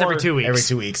 Well, I guess every 2 weeks. Every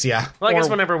 2 weeks, yeah. Well, I guess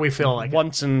Or whenever we feel like it.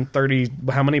 Once in 30.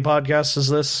 How many podcasts is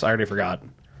this? I already forgot.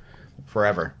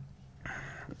 Forever.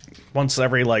 once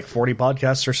every 40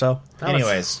 podcasts or so.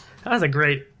 Anyways, That was a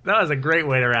great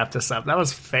way to wrap this up. That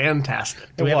was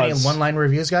fantastic. do we have any was. one-line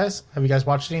reviews, guys? Have you guys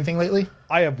watched anything lately?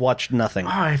 I have watched nothing. Oh,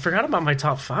 I forgot about my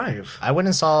top 5. I went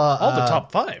and saw. All the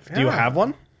top 5. Do you yeah. have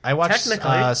one? I watched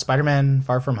Technically. Spider-Man: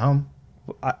 Far From Home.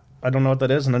 I don't know what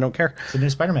that is, and I don't care. It's a new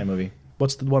Spider-Man movie.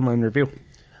 What's the one-line review?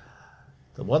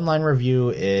 The one-line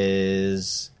review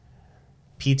is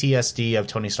PTSD of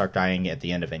Tony Stark dying at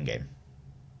the end of Endgame.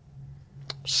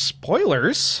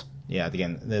 Spoilers? Yeah,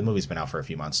 the movie's been out for a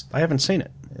few months. I haven't seen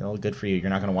it. Well, good for you. You're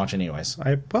not going to watch it anyways.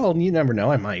 Well, you never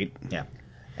know. I might. Yeah.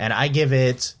 And I give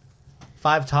it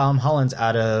 5 Tom Hollands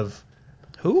out of...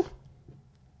 Who?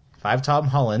 5 Tom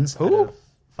Hollands. Who? Out of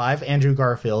 5 Andrew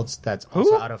Garfields. That's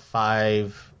also out of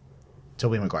 5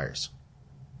 Tobey Maguires.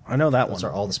 I know that Those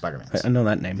one. are all the Spider-Mans. I know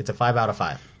that name. It's a 5 out of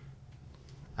 5.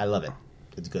 I love it.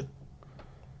 It's good.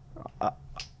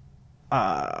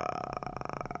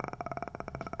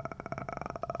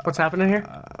 What's happening here?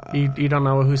 You don't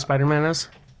know who Spider-Man is?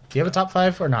 Do you have a top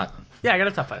 5 or not? Yeah, I got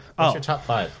a top 5. What's your top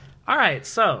 5? All right,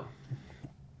 so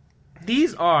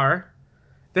these are.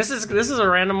 This is a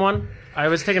random one. I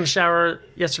was taking a shower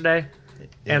yesterday,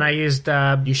 and I used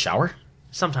You shower?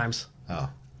 sometimes Oh.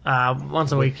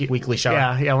 once a week. Weekly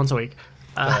shower? Yeah, once a week.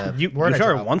 You We're in a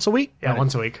shower drought. once a week? Yeah,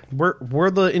 once a week.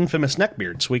 We're the infamous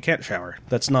neckbeards. We can't shower.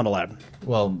 That's not allowed.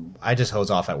 Well, I just hose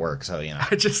off at work, so, you know.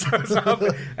 I just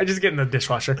get in the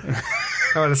dishwasher.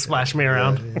 I let it splash me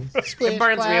around. It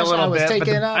burns me a little bit, but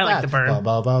I like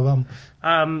the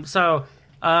burn. So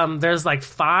there's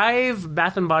 5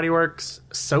 Bath and Body Works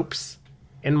soaps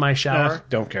in my shower. Ugh,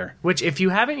 don't care. Which, if you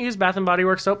haven't used Bath and Body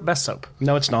Works soap, best soap.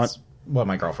 No, it's not. What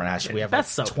my girlfriend has. We have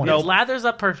Best soap. 20. It lathers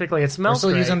up perfectly. It We're smells still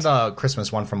great. using the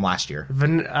Christmas one from last year.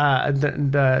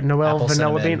 The Noel Apple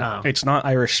Vanilla cinnamon. Bean. Oh. It's not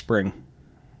Irish Spring.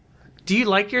 Do you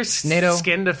like your NATO.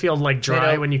 skin to feel dry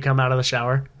NATO. when you come out of the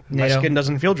shower? My NATO. skin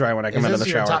doesn't feel dry when I come Is out of this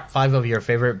the your shower. top 5 of your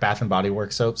favorite Bath and Body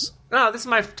Works soaps? No, this is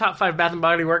my top 5 Bath and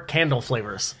Body Works candle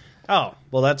flavors. Oh,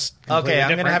 well, that's Okay, I'm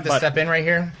going to have to step in right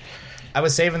here. I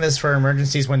was saving this for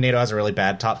emergencies when NATO has a really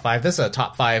bad top 5. This is a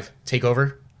top 5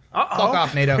 takeover. Uh-oh. Fuck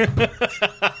off, NATO. I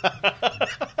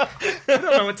don't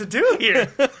know what to do here.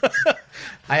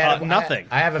 I have nothing.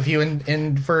 I have a few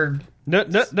in for...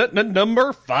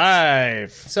 Number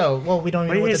 5. So, well, we don't even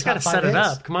know You what the just got to top 5 set it is.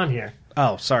 up. Come on here.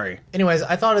 Oh, sorry. Anyways,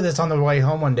 I thought of this on the way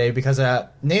home one day because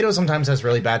NATO sometimes has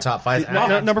really bad top 5s. and I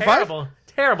have Number 5?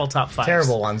 Terrible top 5.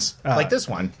 terrible ones. Like this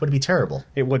one would be terrible.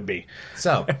 It would be.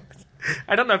 So,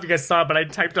 I don't know if you guys saw it, but I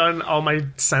typed on all my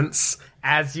scents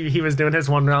as he was doing his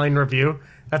one-line review.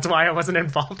 That's why I wasn't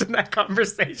involved in that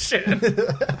conversation.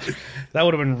 That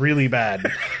would have been really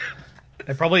bad.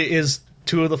 It probably is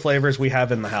 2 of the flavors we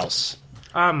have in the house.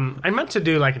 I meant to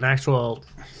do an actual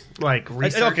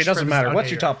research. Okay, doesn't for matter. this. What's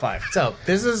Okay, your top 5? so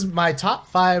this is my top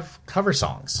 5 cover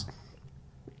songs.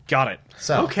 Got it.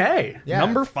 So, Okay. yeah.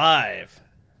 Number 5.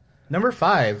 Number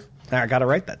 5, I got it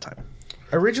right that time.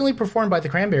 originally performed by the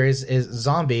Cranberries, is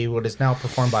Zombie, what is now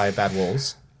performed by Bad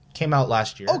Wolves. Came out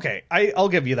last year. Okay, I'll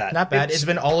give you that. Not bad. It's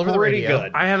been all over the pretty radio.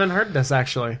 good. I haven't heard this,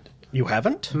 actually. You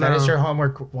haven't? That is your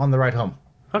homework on the ride home.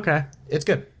 Okay. It's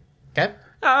good. Okay?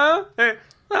 Okay,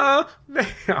 I'll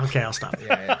stop.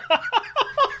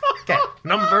 Okay.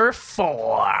 Number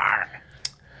 4.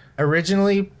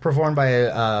 Originally performed by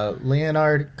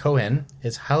Leonard Cohen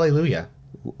is Hallelujah.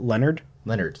 Leonard?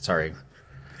 Leonard, sorry.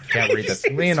 Can't read this.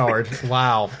 Leonard.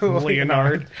 Wow.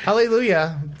 Leonard.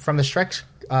 Hallelujah from the Shrek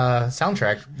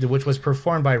soundtrack, which was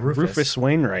performed by Rufus. Rufus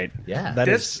Wainwright. Yeah. That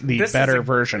is the better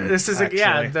version. This is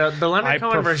actually. the Leonard I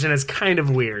Cohen version is kind of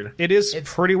weird. It is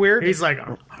pretty weird. He's like,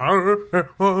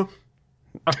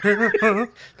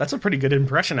 That's a pretty good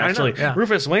impression, know, actually. yeah.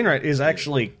 Rufus Wainwright is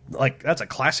actually, that's a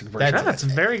classic version. that's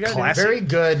very good. Classic. Very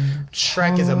good.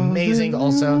 Shrek is amazing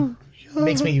also.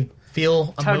 Makes me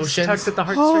feel emotions. Tugs at the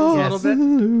heartstrings a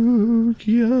little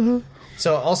bit.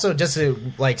 So also just to,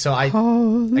 I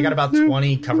got about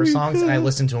 20 cover songs and I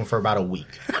listened to them for about a week.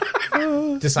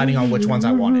 Deciding on which ones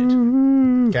I wanted.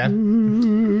 Okay?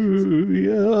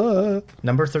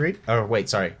 Number 3. Oh, wait,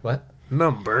 sorry. What?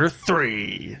 Number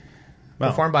 3.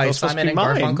 Performed by that was supposed to Simon be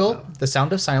and mine. Garfunkel, The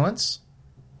Sound of Silence,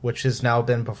 which has now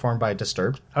been performed by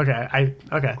Disturbed. Okay, I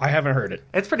haven't heard it.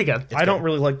 it's pretty good. I don't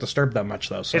really like Disturbed that much,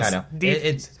 though. So. I know. deep.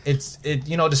 It's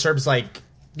Disturbed's like...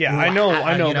 Yeah, I know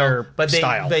their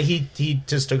style. But he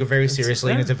just took it very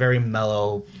seriously, and it's a very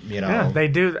mellow, Yeah, they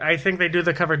do. I think they do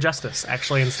the cover justice,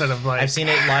 actually, instead of I've seen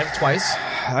it live twice.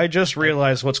 I just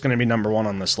realized what's going to be number 1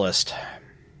 on this list.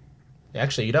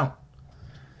 Actually, you don't.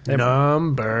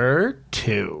 Number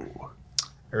 2.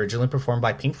 Originally performed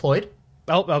by Pink Floyd.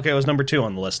 Oh, okay, it was number 2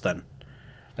 on the list then.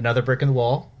 Another Brick in the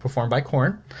Wall, performed by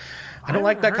Korn. I don't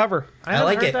like that cover. I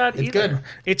like it. It's good.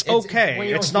 It's when okay.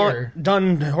 you It's don't not hear-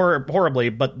 done horribly,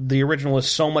 but the original is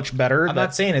so much better. I'm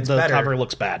not saying it's the better. cover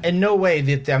looks bad. In no way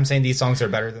that I'm saying these songs are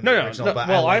better than the No, original. But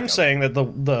well, I like I'm them. saying that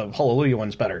the Hallelujah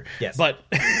one's better. Yes. But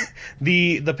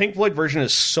the Pink Floyd version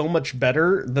is so much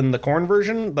better than the Korn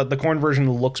version that the Korn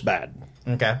version looks bad.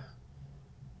 Okay.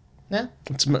 Yeah.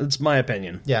 It's my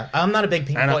opinion. Yeah. I'm not a big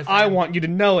Pink And Floyd fan. I want you to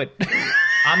know it.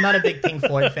 I'm not a big Pink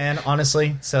Floyd fan,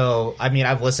 honestly. So, I mean,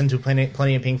 I've listened to plenty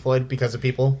of Pink Floyd because of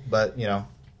people, but, you know,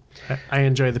 I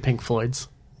enjoy the Pink Floyds.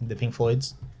 the Pink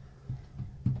Floyds.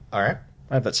 All right.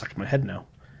 I have that stuck in my head now.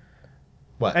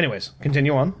 What? Anyways,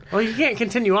 continue on. Well, you can't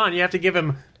continue on. You have to give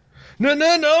him.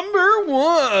 Number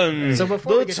one. So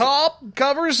before we the get to- top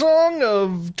cover song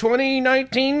of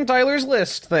 2019 Tyler's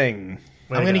List thing.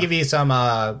 I'm going to give you some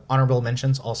honorable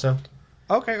mentions also.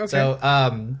 Okay. So,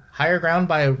 Higher Ground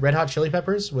by Red Hot Chili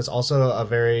Peppers was also a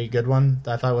very good one.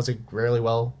 I thought it was a really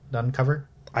well done cover.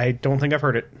 I don't think I've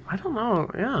heard it. I don't know.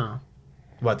 Yeah.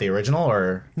 What, the original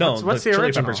or No, What's the Chili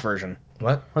original? Peppers version.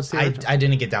 what? What's the I original? I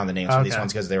didn't get down the names for these Okay.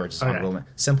 ones because they were just Okay. honorable.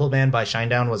 Simple Man by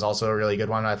Shinedown was also a really good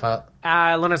one, I thought.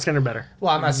 Leonard Skinner better.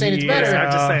 Well, I'm not saying it's Yeah. better.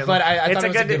 I'm just saying. But I it's thought a it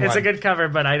was a good It's a one. good cover,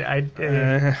 but I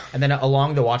And then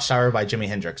Along the Watchtower by Jimi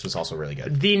Hendrix was also really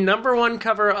good. the number one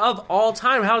cover of all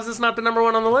time. How is this not the number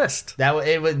one on the list?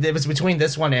 It was between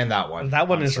this one and that one. That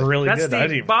one is honestly. really That's good. I didn't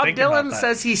the even Bob think about Dylan that.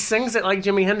 says he sings it like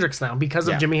Jimi Hendrix now because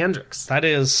of Yeah. Jimi Hendrix. That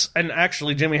is, and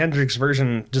actually, Jimi Hendrix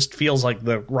version just feels like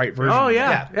the right version. Oh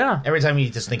yeah. Every time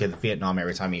you just think of Vietnam,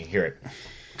 every time you hear it,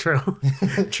 True.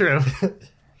 True.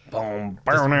 Boom,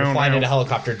 you're flying in a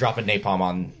helicopter, dropping napalm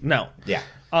on. No. Yeah.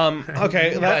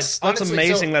 Okay, that's honestly,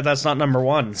 amazing so- that that's not number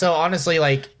one. So honestly,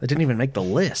 like That didn't even make the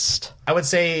list. I would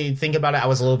say, think about it. I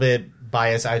was a little bit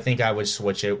biased. I think I would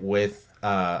switch it with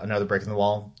Another Brick in the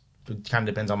Wall. It kind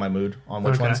of depends on my mood on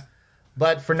which Okay. ones.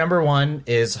 But for number one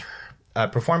is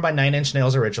performed by Nine Inch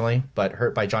Nails originally, but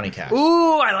Hurt by Johnny Cash.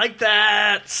 Ooh, I like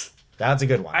that. That's a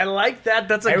good one. I like that.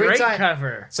 That's a Every great time-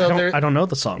 cover. So there, I don't know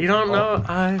the song. You don't know?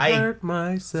 I hurt Self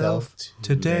myself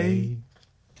today.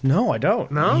 No, I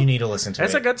don't. No? You need to listen to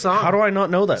That's it. a good song. How do I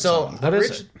not know that So song? What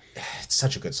is it? It's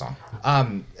such a good song.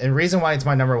 And the reason why it's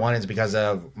my number one is because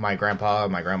of my grandpa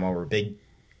and my grandma were big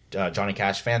Johnny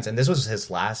Cash fans, and this was his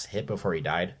last hit before he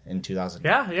died in 2000.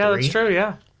 Yeah, that's true,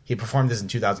 yeah. He performed this in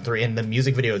 2003, and the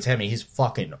music video it's him. He's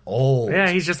fucking old. Yeah,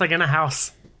 he's just like in a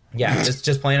house. Yeah,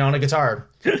 just playing on a guitar.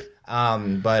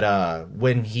 But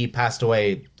when he passed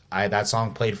away, that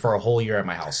song played for a whole year at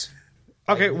my house.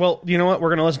 Okay, well, you know what? We're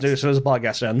going to listen to it as soon as the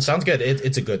podcast ends. Sounds good.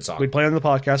 It's a good song. We play on the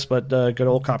podcast, but good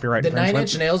old copyright The Nine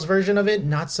infringement. Inch Nails version of it,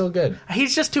 not so good.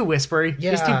 He's just too whispery. He's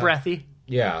Yeah. too breathy.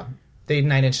 Yeah. They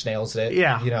Nine Inch Nails it.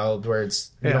 Yeah. You know, where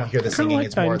it's you Yeah. don't hear the Kinda singing. like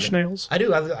It's Nine more Inch than, Nails. I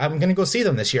do. I'm going to go see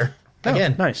them this year.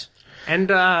 Again. Oh, nice. And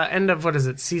end of what is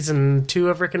it? Season 2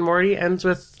 of Rick and Morty ends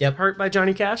with Yep. "Hurt" by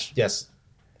Johnny Cash. Yes.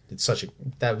 It's such a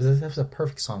that was a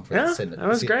perfect song for Yeah, that. that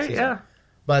was great. season. Yeah.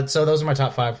 But so those are my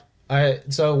top five.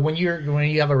 So when you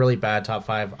have a really bad top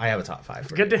five, I have a top five.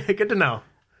 For you. Good to know.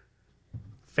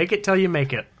 Fake it till you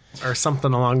make it, or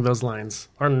something along those lines,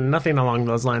 or nothing along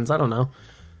those lines. I don't know.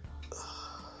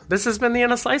 This has been the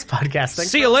In a Slice podcast.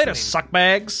 Thanks See for you later, listening.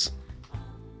 suckbags.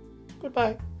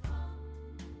 Goodbye.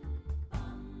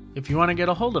 If you want to get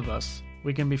a hold of us,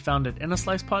 we can be found at In a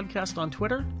Slice Podcast on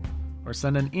Twitter, or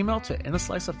send an email to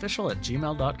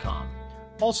inasliceofficial@gmail.com.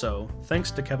 Also,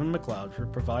 thanks to Kevin MacLeod for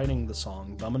providing the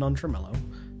song Bummin' on Tremello.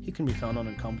 He can be found on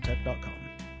incompetech.com.